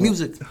focus on the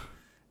music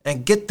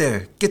and get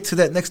there, get to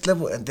that next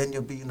level, and then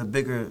you'll be in a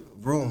bigger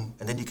room,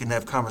 and then you can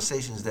have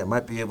conversations that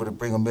might be able to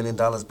bring $1 million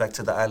back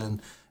to the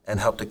island and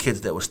help the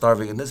kids that were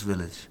starving in this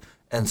village.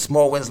 And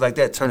small wins like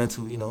that turn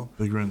into,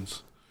 big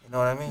wins. You know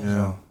what I mean? Yeah.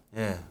 So,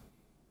 yeah.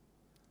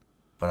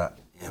 But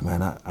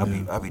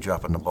I be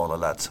dropping the ball a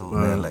lot too,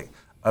 man. Like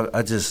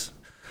I just,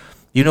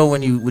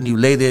 when you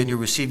lay there and you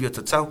receive your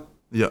tatau,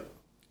 yeah,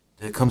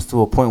 there comes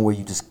to a point where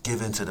you just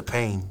give into the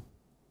pain,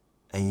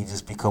 and you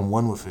just become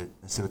one with it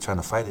instead of trying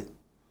to fight it.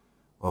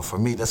 Well, for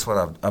me, that's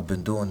what I've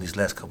been doing these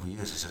last couple of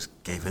years. Is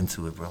just gave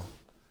into it, bro,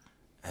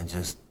 and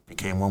just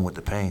became one with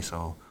the pain.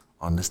 So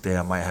on this day,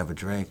 I might have a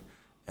drink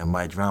and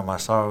might drown my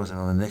sorrows, and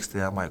on the next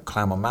day, I might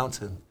climb a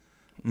mountain,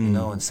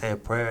 and say a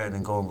prayer, and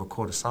then go and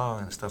record a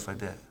song and stuff like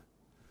that.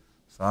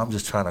 So I'm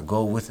just trying to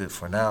go with it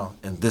for now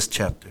in this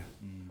chapter.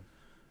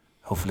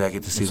 Hopefully, I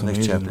get to see the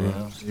next chapter.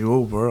 Bro. You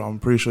will, bro. I'm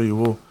pretty sure you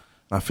will.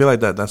 And I feel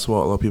like that's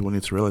what a lot of people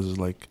need to realize is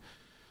like,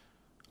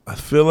 I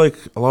feel like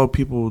a lot of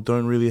people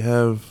don't really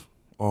have,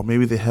 or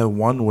maybe they have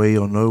one way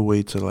or no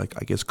way to like,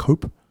 I guess,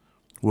 cope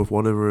with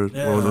whatever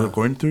they're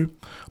going through.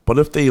 But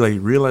if they like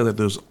realize that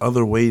there's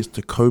other ways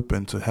to cope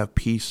and to have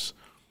peace,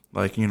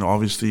 like,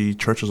 obviously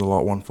church is a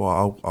lot one for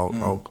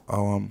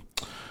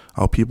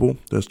our people.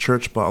 There's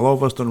church, but a lot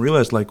of us don't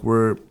realize like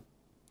we're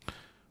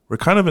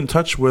kind of in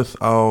touch with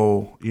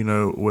our,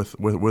 with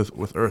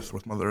Earth,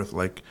 with Mother Earth.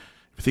 Like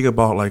if you think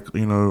about like,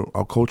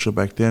 our culture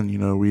back then,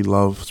 we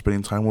love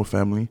spending time with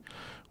family.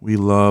 We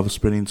love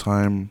spending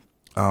time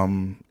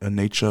in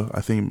nature.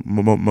 I think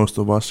most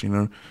of us,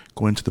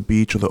 going to the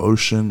beach or the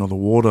ocean or the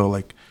water,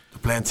 like the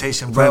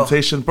plantation,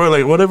 bro,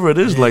 like whatever it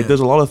is, like there's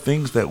a lot of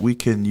things that we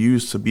can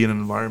use to be in an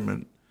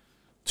environment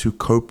to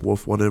cope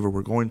with whatever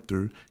we're going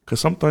through. Because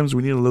sometimes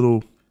we need a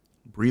little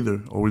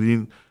breather, or we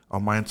need our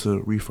mind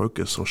to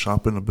refocus or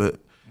sharpen a bit,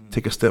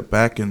 take a step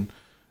back, and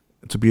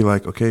to be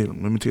like, okay, let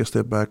me take a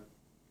step back.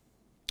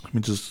 Let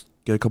me just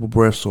get a couple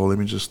breaths, or let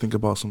me just think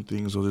about some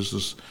things, or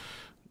just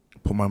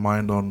put my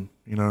mind on,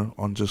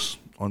 on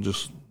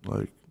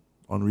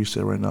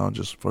reset right now, and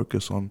just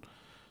focus on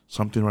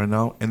something right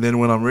now. And then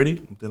when I'm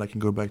ready, then I can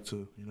go back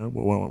to,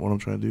 what I'm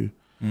trying to do.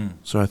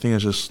 So I think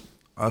it's just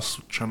us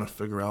trying to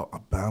figure out a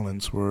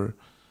balance where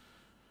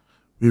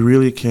we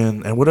really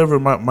can, and whatever it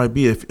might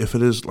be, if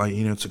it is like,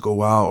 to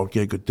go out or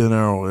get a good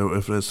dinner, or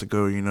if it is to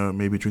go,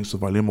 maybe drink some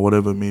volume or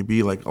whatever it may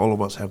be, like all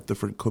of us have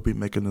different coping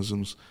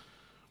mechanisms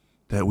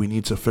that we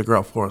need to figure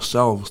out for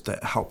ourselves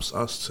that helps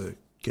us to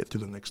get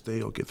through the next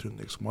day or get through the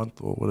next month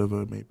or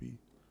whatever it may be.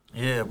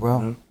 Yeah,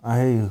 bro. I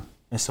hear you.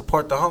 And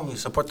support the homies,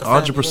 support the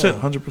family.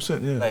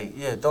 100%, yeah.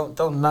 Like,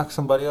 don't knock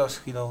somebody else,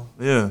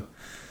 Yeah.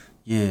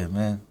 Yeah,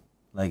 man.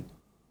 Like,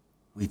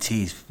 we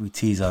tease,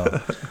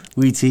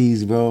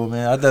 bro,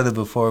 man. I've done it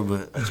before,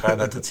 but I try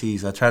not to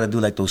tease. I try to do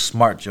like those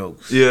smart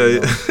jokes. Yeah,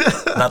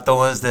 Not the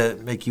ones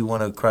that make you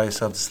want to cry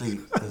yourself to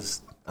sleep,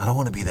 because I don't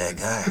want to be that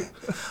guy.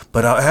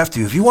 But I have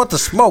to. If you want the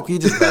smoke, you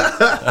just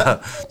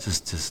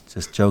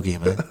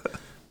joking, man.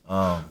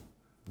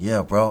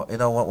 Yeah, bro.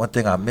 One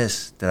thing I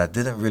missed that I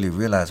didn't really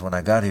realize when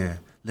I got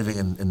here, living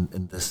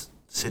in this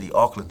city,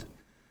 Auckland,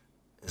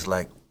 is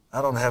like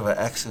I don't have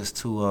access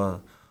to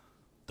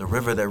the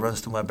river that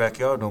runs through my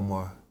backyard no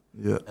more.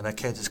 Yeah. And I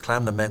can't just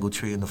climb the mango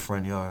tree in the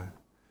front yard,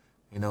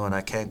 and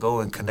I can't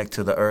go and connect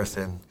to the earth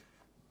and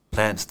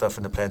plant stuff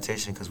in the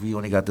plantation because we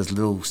only got this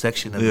little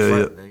section in the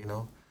front,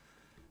 there,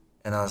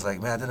 And I was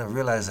like, man, I didn't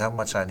realize how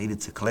much I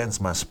needed to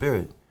cleanse my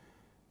spirit.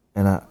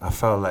 And I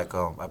felt like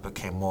I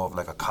became more of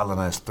like a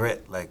colonized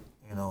threat, like,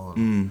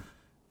 in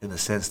the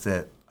sense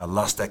that I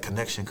lost that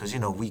connection because,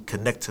 we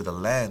connect to the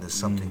land as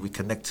something. We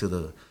connect to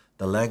the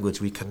language.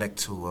 We connect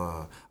to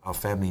our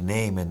family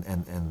name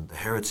and the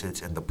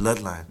heritage and the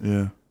bloodline.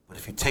 Yeah. But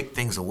if you take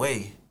things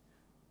away,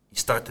 you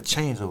start to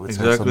change over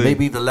time. So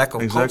maybe the lack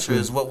of culture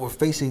is what we're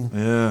facing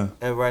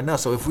right now.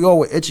 So if we all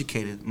were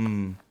educated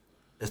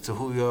as to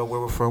who we are,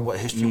 where we're from, what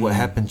history, what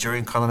happened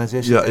during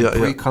colonization and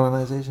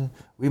pre-colonization,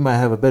 we might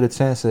have a better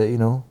chance at,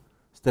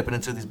 stepping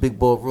into these big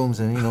bold rooms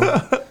and,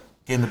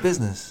 getting the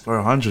business. For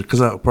 100.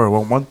 Because,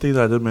 one thing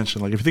that I did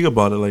mention, like, if you think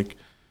about it, like,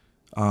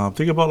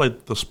 think about,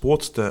 like, the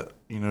sports that,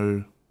 that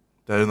in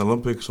the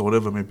Olympics or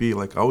whatever it may be.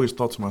 Like, I always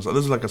thought to myself,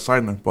 this is like a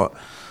side note, but,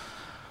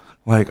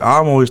 like,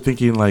 I'm always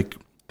thinking, like,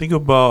 think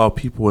about our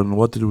people and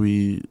what were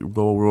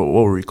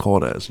we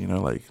called as,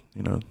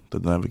 the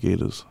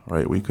navigators,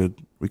 right? We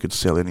could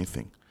sell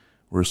anything.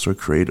 We're so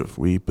creative.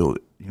 We build,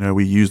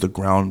 we use the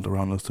ground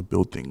around us to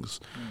build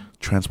things,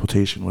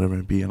 transportation, whatever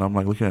it be. And I'm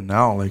like looking at it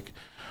now, like,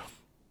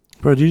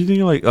 bro, do you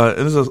think like,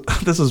 and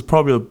this is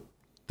probably a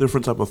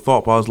different type of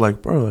thought, but I was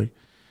like, bro, like,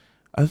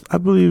 I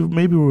believe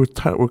maybe we're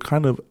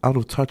kind of out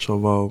of touch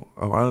of our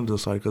islander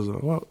side because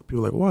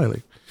people are like, why?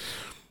 Like,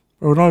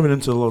 bro, we're not even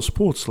into a lot of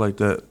sports like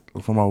that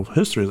from our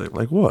history.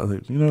 Like what?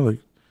 Like, like,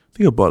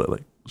 think about it.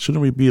 Like,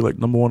 shouldn't we be like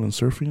number one in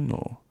surfing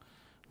or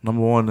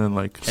number one in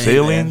like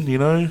sailing?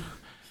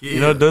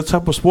 Yeah. Those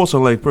type of sports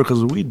are like, bro,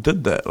 because we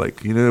did that.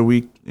 Like, we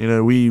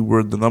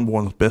were the number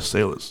one best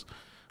sailors,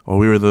 or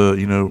we were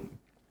the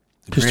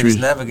Greatest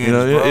navigators, you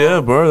know, bro.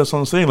 yeah, bro. That's what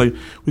I'm saying. Like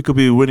we could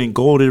be winning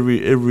gold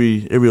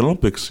every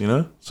Olympics, you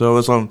know. So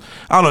that's I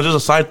don't know. Just a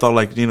side thought,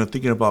 like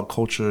thinking about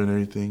culture and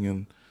everything,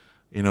 and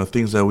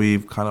things that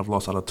we've kind of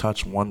lost out of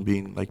touch. One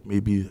being like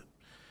maybe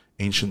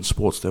ancient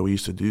sports that we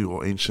used to do,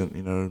 or ancient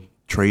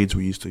trades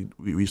we used to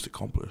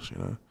accomplish.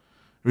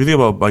 If you think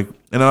about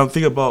and I'm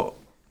thinking about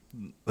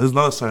there's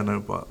another side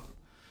note, but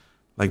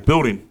like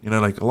building,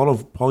 like a lot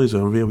of polys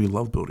over here, we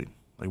love building.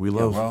 Like we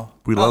love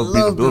being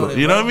a builder.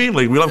 You know what I mean?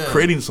 Like we love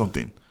creating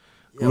something.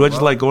 We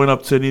just like going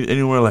up to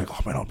anywhere like, oh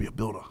man, I'll be a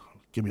builder.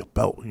 Give me a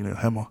belt,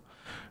 hammer,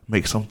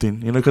 make something.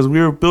 Because we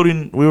were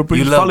bringing.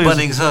 You love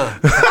Bunnings, huh?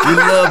 You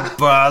love,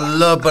 bro. I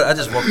love, but I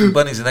just walk through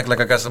Bunnings and act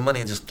like I got some money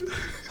and just,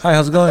 hi,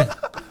 how's it going?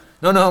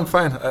 No, I'm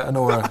fine. I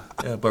know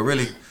where. But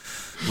really,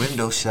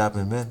 window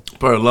shopping, man.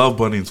 Bro, I love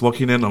Bunnings.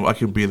 Walking in, I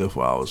can be there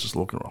for hours just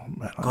looking around,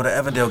 man. Go to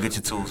Evandale, get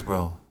your tools,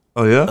 bro.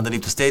 Oh, yeah?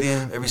 Underneath the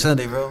stadium every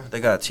Sunday, bro. They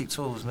got cheap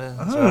tools, man.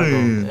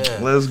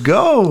 Let's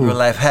go. Real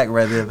life hack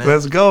right there, man.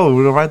 Let's go.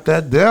 We'll write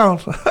that down.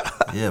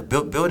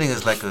 Building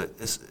is like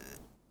it's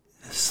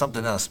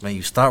something else, man.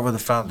 You start with a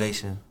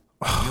foundation.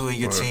 You and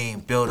your team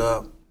build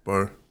up.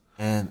 Bro.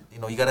 And,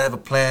 you got to have a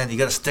plan. You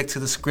got to stick to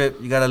the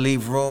script. You got to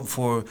leave room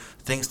for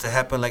things to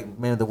happen. Like,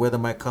 man, the weather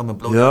might come and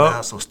blow down the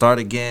house, so start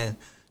again.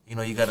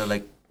 You got to,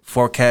 like,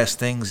 forecast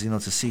things, to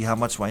see how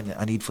much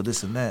I need for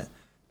this and that.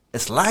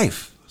 It's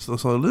life.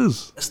 That's all it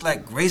is. It's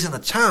like raising a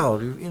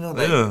child,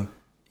 You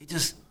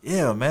just,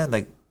 man,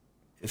 like,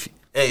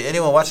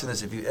 anyone watching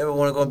this, if you ever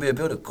want to go and be a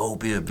builder, go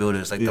be a builder.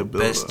 It's like the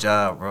best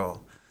job, bro.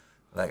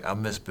 Like, I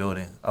miss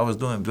building. I was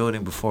doing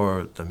building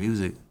before the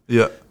music.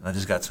 Yeah. And I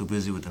just got too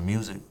busy with the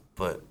music.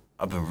 But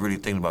I've been really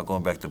thinking about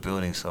going back to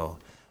building. So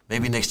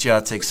maybe next year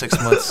I'll take 6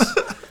 months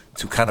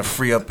to kind of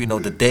free up,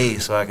 the day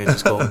so I can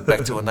just go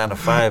back to a 9 to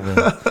 5.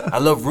 And I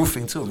love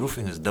roofing, too.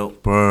 Roofing is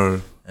dope.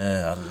 Bro.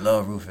 Yeah, I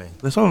love roofing.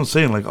 That's what I'm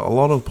saying. Like, a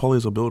lot of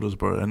polys are builders,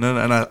 bro. And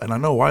I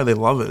know why they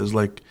love it is,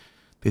 like,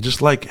 they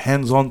just like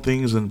hands-on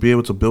things and be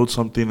able to build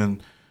something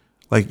and,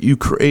 like, you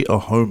create a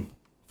home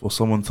for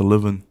someone to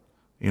live in,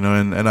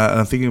 And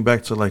I'm thinking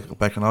back to, like,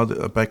 back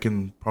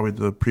in probably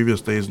the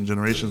previous days and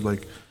generations,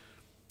 like,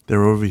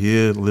 they're over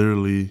here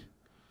literally,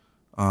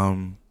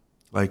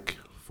 like,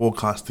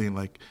 forecasting,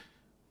 like,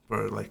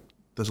 bro, like,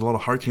 there's a lot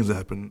of hurricanes that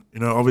happen,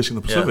 obviously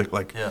in the Pacific,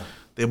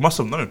 they must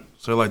have known.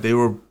 So, like, they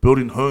were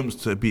building homes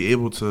to be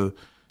able to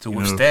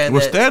withstand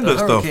that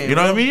stuff. You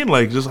know what I mean?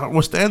 Like, just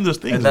withstand those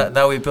things. And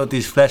now we built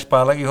these flash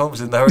Palangi homes,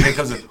 and the hurricane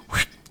comes in.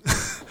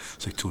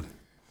 It's like, dude,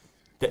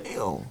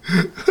 damn.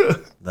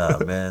 Nah,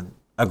 man.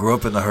 I grew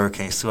up in the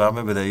hurricanes, too. I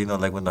remember that,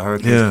 like, when the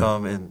hurricanes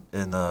come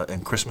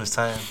in Christmas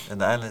time in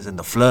the islands and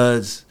the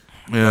floods.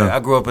 Yeah. Like, I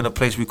grew up in a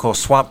place we call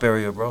Swamp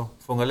Area, bro.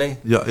 Fungale.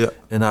 Yeah.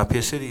 In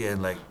Pier City.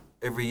 And, like,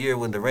 every year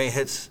when the rain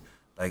hits,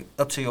 like,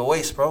 up to your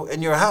waist, bro,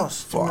 in your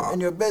house,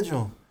 in your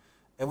bedroom.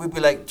 And we'd be,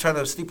 like, trying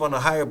to sleep on a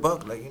higher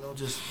bunk, like,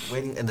 just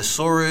waiting. And the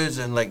sewers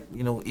and, like,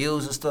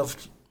 eels and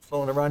stuff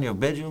flowing around your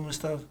bedroom and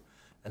stuff.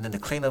 And then the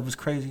cleanup was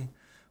crazy.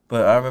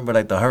 But I remember,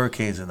 like, the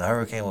hurricanes, and the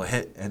hurricane would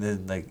hit. And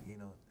then, like,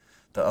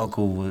 the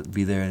uncle would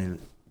be there and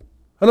he'd,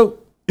 hello,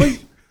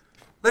 wait,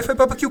 Life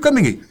barbecue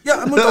coming in. Yeah,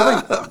 I'm going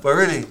to wait. But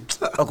really,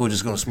 uncle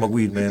just going to smoke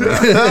weed, man.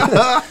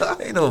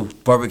 Ain't no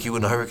barbecue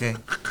in the hurricane.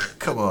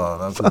 Come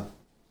on, uncle.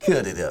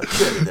 Cut it out.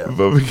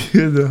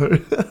 Barbecue in the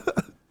hurricane.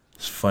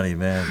 It's funny,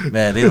 man.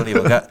 Man, they don't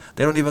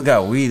even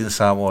got weed in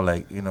Samoa.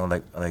 Like,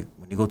 like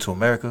when you go to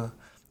America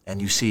and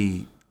you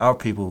see our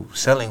people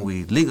selling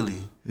weed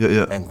legally,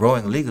 and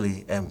growing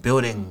legally and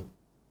building,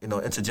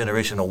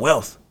 intergenerational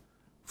wealth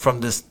from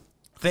this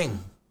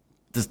thing,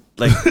 this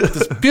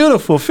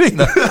beautiful thing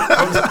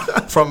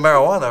from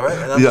marijuana, right?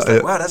 And I'm just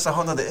like, wow, that's a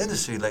whole nother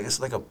industry. Like, it's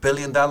like $1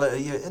 billion a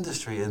year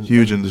industry,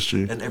 huge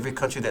industry in every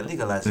country that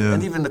legalizes it,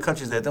 and even the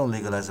countries that don't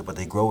legalize it, but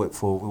they grow it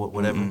for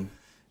whatever. Mm-hmm.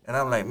 And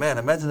I'm like, man,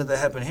 imagine if that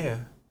happened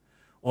here,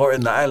 or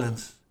in the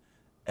islands,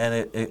 and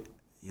it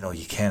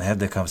you can't have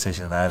that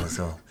conversation in the islands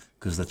though.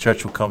 Because the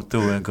church will come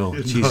through and go,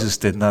 Jesus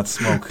did not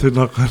smoke. They're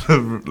not going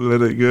to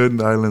let it go in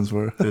the islands,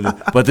 bro.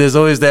 But there's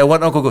always that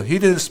one uncle go, he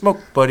didn't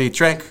smoke, but he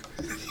drank.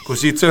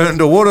 Because he turned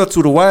the water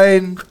to the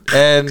wine,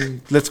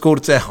 and let's go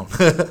to town.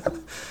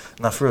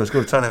 Not for real, let's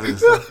go to town after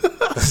this.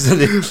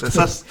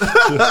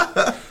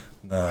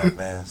 Nah,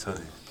 man.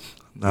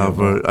 Nah,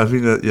 bro. I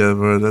think that,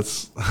 bro,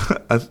 that's...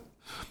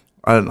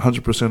 I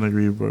 100%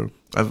 agree, bro.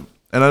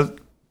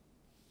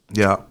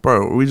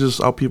 Bro,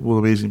 our people are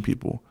amazing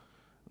people.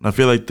 And I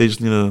feel like they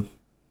just need to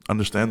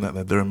understand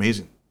that they're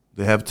amazing.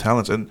 They have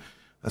talents. And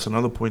that's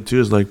another point, too,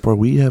 is like, bro,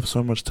 we have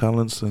so much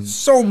talents. And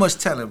so much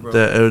talent, bro.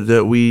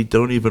 That we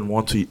don't even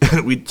want to...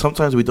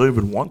 sometimes we don't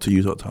even want to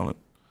use our talent.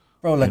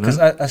 Bro, like, because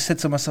I said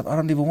to myself, I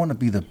don't even want to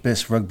be the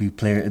best rugby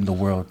player in the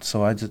world.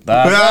 So I just...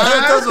 I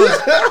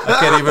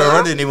can't even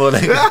run anymore.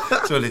 Like,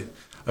 actually,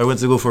 I went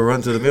to go for a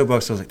run to the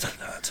mailbox. I was like,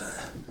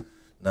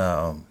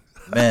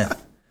 man.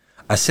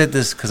 I said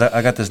this because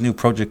I got this new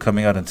project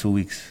coming out in 2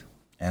 weeks.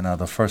 And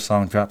the first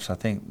song drops, I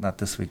think, not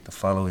this week, the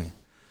following.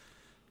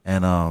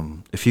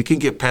 And if you can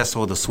get past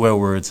all the swear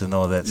words and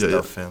all that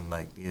stuff, and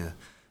like,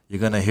 you're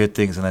going to hear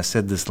things. And I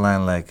said this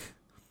line like,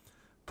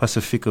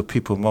 Pacifica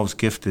people most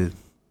gifted.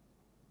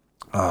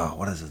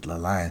 What is it? The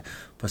line.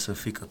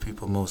 Pacifica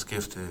people most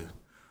gifted.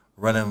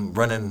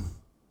 Running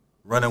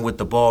with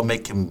the ball,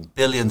 making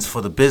billions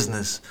for the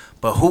business.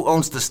 But who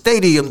owns the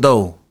stadium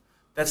though?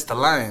 That's the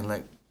line.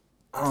 Like,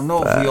 I don't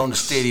know if we own the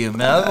stadium,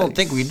 man. I don't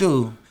think we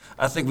do.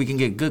 I think we can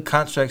get good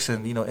contracts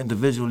and,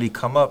 individually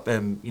come up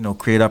and,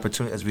 create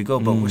opportunity as we go,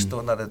 but we're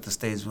still not at the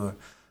stage where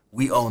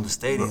we own the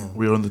stadium.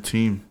 We own the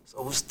team.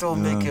 So we're still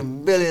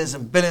making billions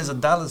and billions of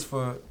dollars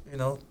for,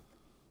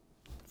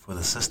 for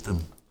the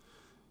system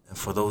and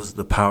for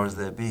the powers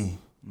that be.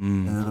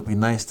 And it'll be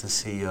nice to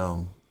see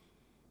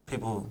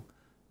people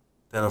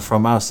that are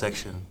from our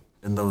section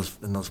in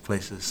those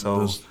places.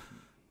 So,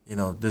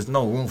 there's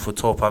no room for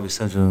Tall Poppy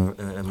Central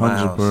in my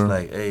house. Bro.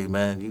 Like, hey,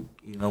 man,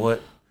 you know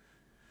what?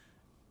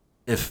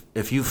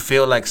 If you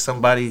feel like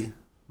somebody,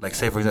 like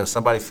say for example,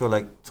 somebody feel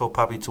like Tall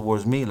Poppy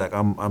towards me, like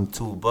I'm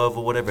too above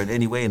or whatever in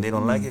any way, and they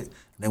don't like it,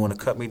 and they want to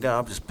cut me down,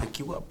 I'll just pick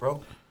you up,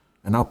 bro,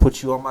 and I'll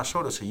put you on my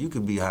shoulder so you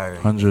can be higher.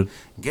 100.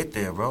 Get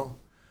there, bro.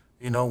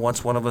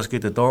 Once one of us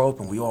get the door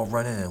open, we all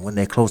run in, and when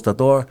they close the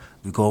door,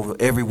 we go over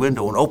every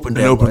window and open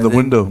that. And open the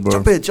window,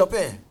 bro. Jump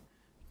in.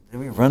 Then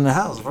we run the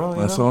house, bro.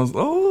 That sounds.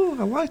 Oh,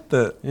 I like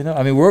that.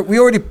 I mean, we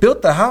already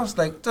built the house,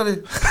 like.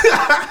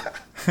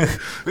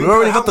 we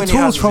already got the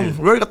tools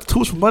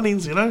from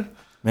Bunnings,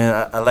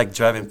 Man, I like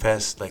driving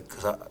past, like,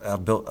 because I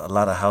built a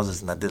lot of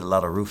houses and I did a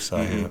lot of roofs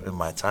out here in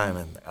my time,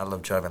 and I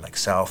love driving like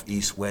south,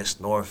 east, west,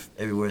 north,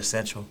 everywhere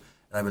central,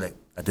 and I'd be like,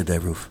 I did that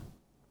roof.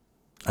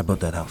 I built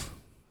that house.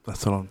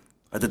 That's all.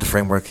 I did the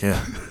framework,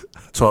 yeah.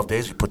 12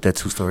 days, we put that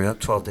 2-story up,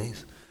 12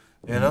 days,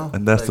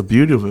 And that's the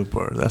beauty of it,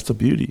 bro. That's the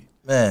beauty.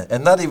 Man,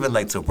 and not even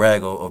like to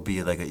brag or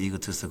be like an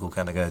egotistical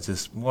kind of guy,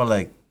 just more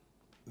like,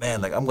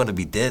 man, like I'm gonna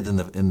be dead in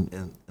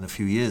a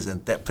few years,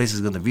 and that place is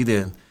gonna be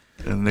there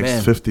in the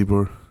next 50,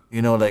 bro.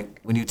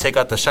 Like when you take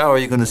out the shower,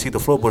 you're gonna see the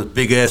floorboard,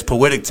 big ass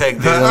poetic tank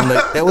there. I'm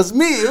like, that was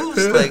me. It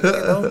was like,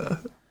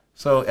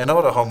 So, and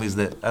all the homies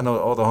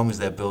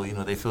that build,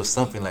 they feel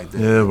something like that.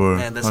 Yeah, bro.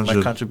 Man, that's 100.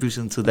 My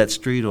contribution to that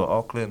street or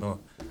Auckland, or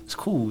it's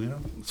cool,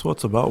 That's what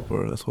it's about,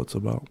 bro. That's what it's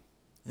about.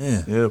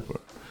 Yeah. Yeah, bro.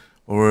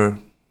 Well,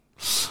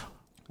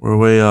 we're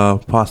way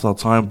past our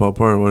time, but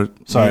bro,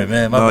 sorry,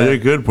 man. No, you're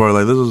good, bro.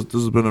 Like this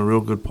has been a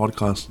real good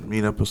podcast,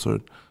 mean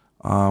episode.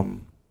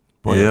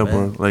 But yeah,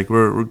 bro. Like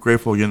we're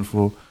grateful again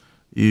for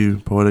you,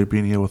 Poetic,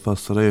 being here with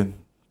us today, and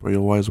for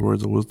your wise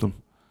words of wisdom.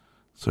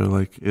 So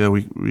like, yeah,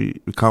 we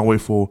can't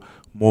wait for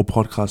more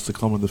podcasts to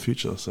come in the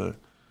future. So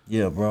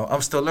yeah, bro.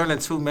 I'm still learning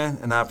too, man,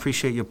 and I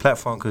appreciate your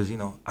platform because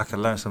I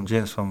can learn some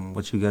gems from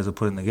what you guys are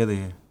putting together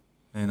here.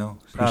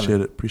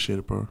 Appreciate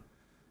it, bro.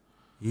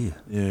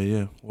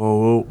 Yeah.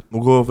 Well,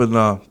 we'll go over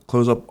and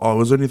close up.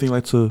 Was there anything you'd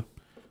like to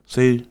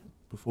say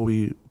before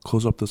we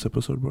close up this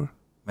episode, bro?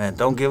 Man,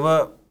 don't give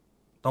up.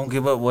 Don't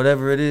give up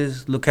whatever it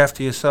is. Look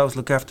after yourselves.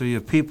 Look after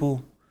your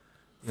people,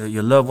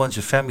 your loved ones,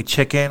 your family.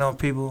 Check in on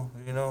people,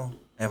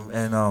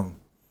 and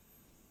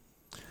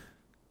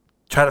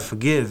try to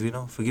forgive,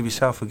 Forgive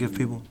yourself, forgive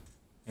people.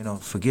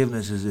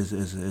 Forgiveness is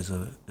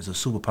a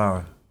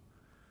superpower,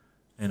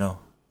 And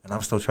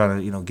I'm still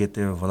trying to, get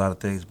there with a lot of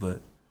things,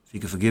 but if you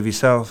can forgive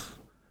yourself,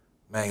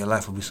 man, your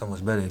life will be so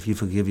much better. If you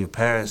forgive your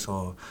parents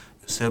or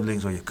your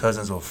siblings or your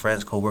cousins or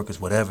friends, co-workers,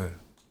 whatever,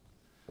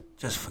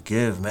 just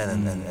forgive,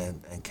 man,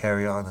 and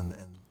carry on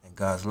in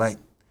God's light.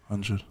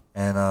 100.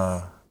 And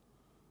I'm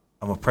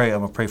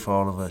gonna pray for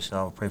all of us. I'm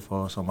gonna pray for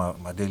all of us on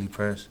my daily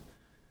prayers.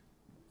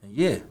 And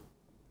yeah,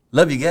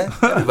 love you guys,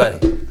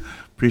 everybody.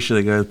 Appreciate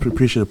it, guys.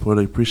 Appreciate it,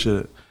 Poetic.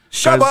 Appreciate it.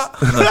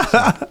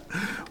 Shabba.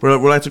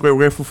 We're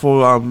grateful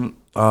for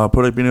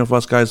Poetic being here with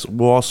us, guys.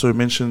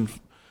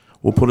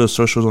 We'll put his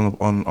socials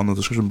on the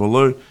description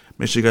below.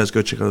 Make sure you guys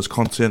go check out his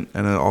content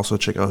and then also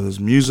check out his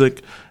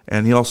music.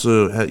 And he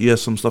also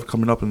has some stuff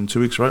coming up in 2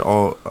 weeks, right?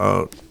 Or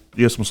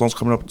you have some songs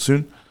coming up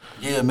soon.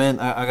 Yeah, man.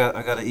 I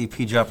got an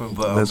EP dropping,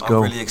 but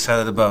I'm really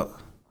excited about.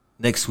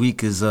 Next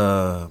week is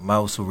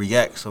Mauso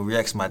React. So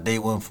React's my day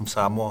one from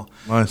Samoa.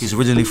 Nice. He's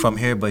originally from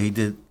here, but he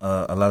did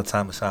a lot of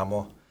time in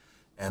Samoa.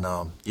 And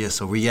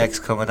so React's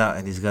coming out,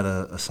 and he's got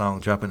a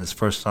song dropping, his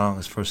first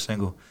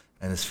single.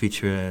 And it's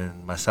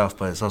featuring myself,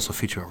 but it's also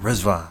featuring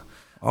Rizvan.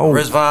 Oh.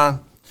 Rizvan,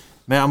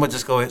 man, I'm going to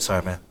just go ahead.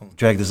 Sorry, man. I'm going to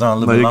drag this on a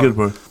little bit longer. You're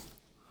good, bro.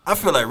 I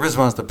feel like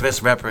Rizvan's the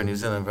best rapper in New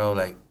Zealand, bro.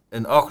 Like,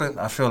 in Auckland,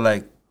 I feel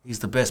like he's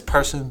the best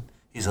person.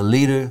 He's a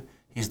leader.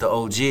 He's the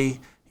OG. He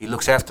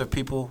looks after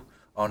people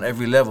on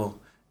every level.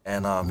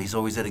 And he's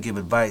always there to give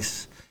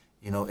advice,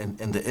 in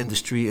the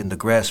industry, in the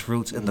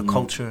grassroots, in the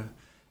culture.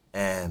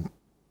 And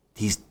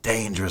he's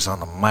dangerous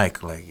on the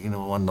mic, like,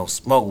 want no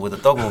smoke with a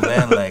dogo,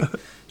 man. Like,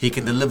 he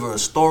can deliver a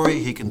story,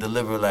 he can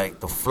deliver, like,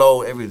 the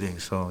flow, everything.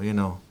 So,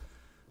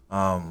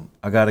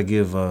 I got to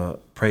give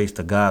praise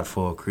to God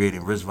for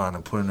creating Rizvan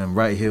and putting him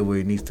right here where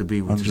he needs to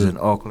be, which is in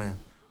Auckland.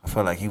 I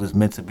felt like he was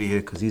meant to be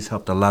here because he's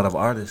helped a lot of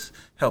artists,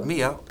 helped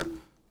me out,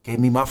 gave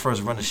me my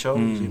first run of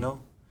shows,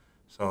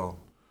 So,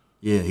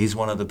 yeah, he's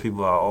one of the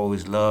people I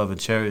always love and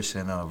cherish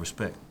and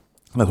respect.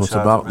 That's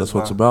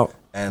what it's about.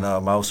 And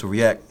I also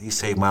React. He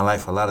saved my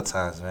life a lot of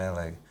times, man.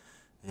 Like,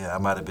 I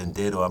might have been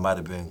dead or I might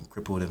have been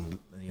crippled and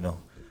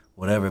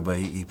whatever. But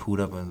he pulled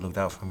up and looked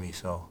out for me.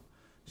 So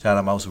shout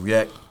out Mouse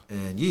React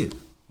and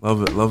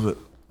love it.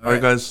 All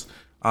right, guys.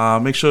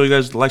 Make sure you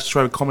guys like,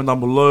 subscribe, comment down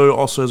below.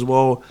 Also, as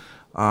well,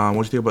 what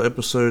you think about the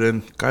episode.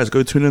 And guys,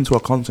 go tune into our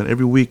content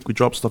every week. We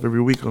drop stuff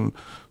every week on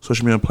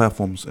social media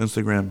platforms: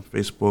 Instagram,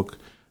 Facebook,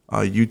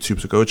 YouTube.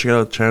 So go check out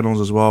our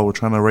channels as well. We're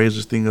trying to raise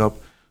this thing up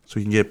so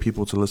we can get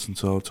people to listen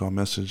to our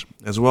message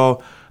as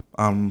well.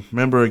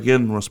 Remember,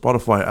 again, we're on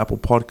Spotify, Apple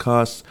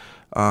Podcasts,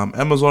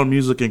 Amazon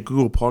Music, and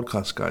Google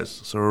Podcasts, guys.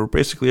 So we're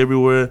basically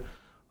everywhere.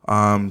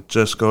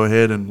 Just go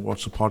ahead and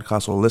watch the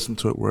podcast or listen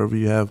to it wherever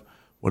you have,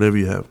 whatever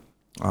you have.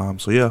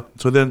 So yeah,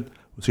 until then,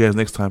 we'll see you guys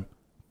next time.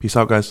 Peace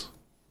out, guys.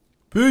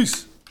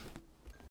 Peace.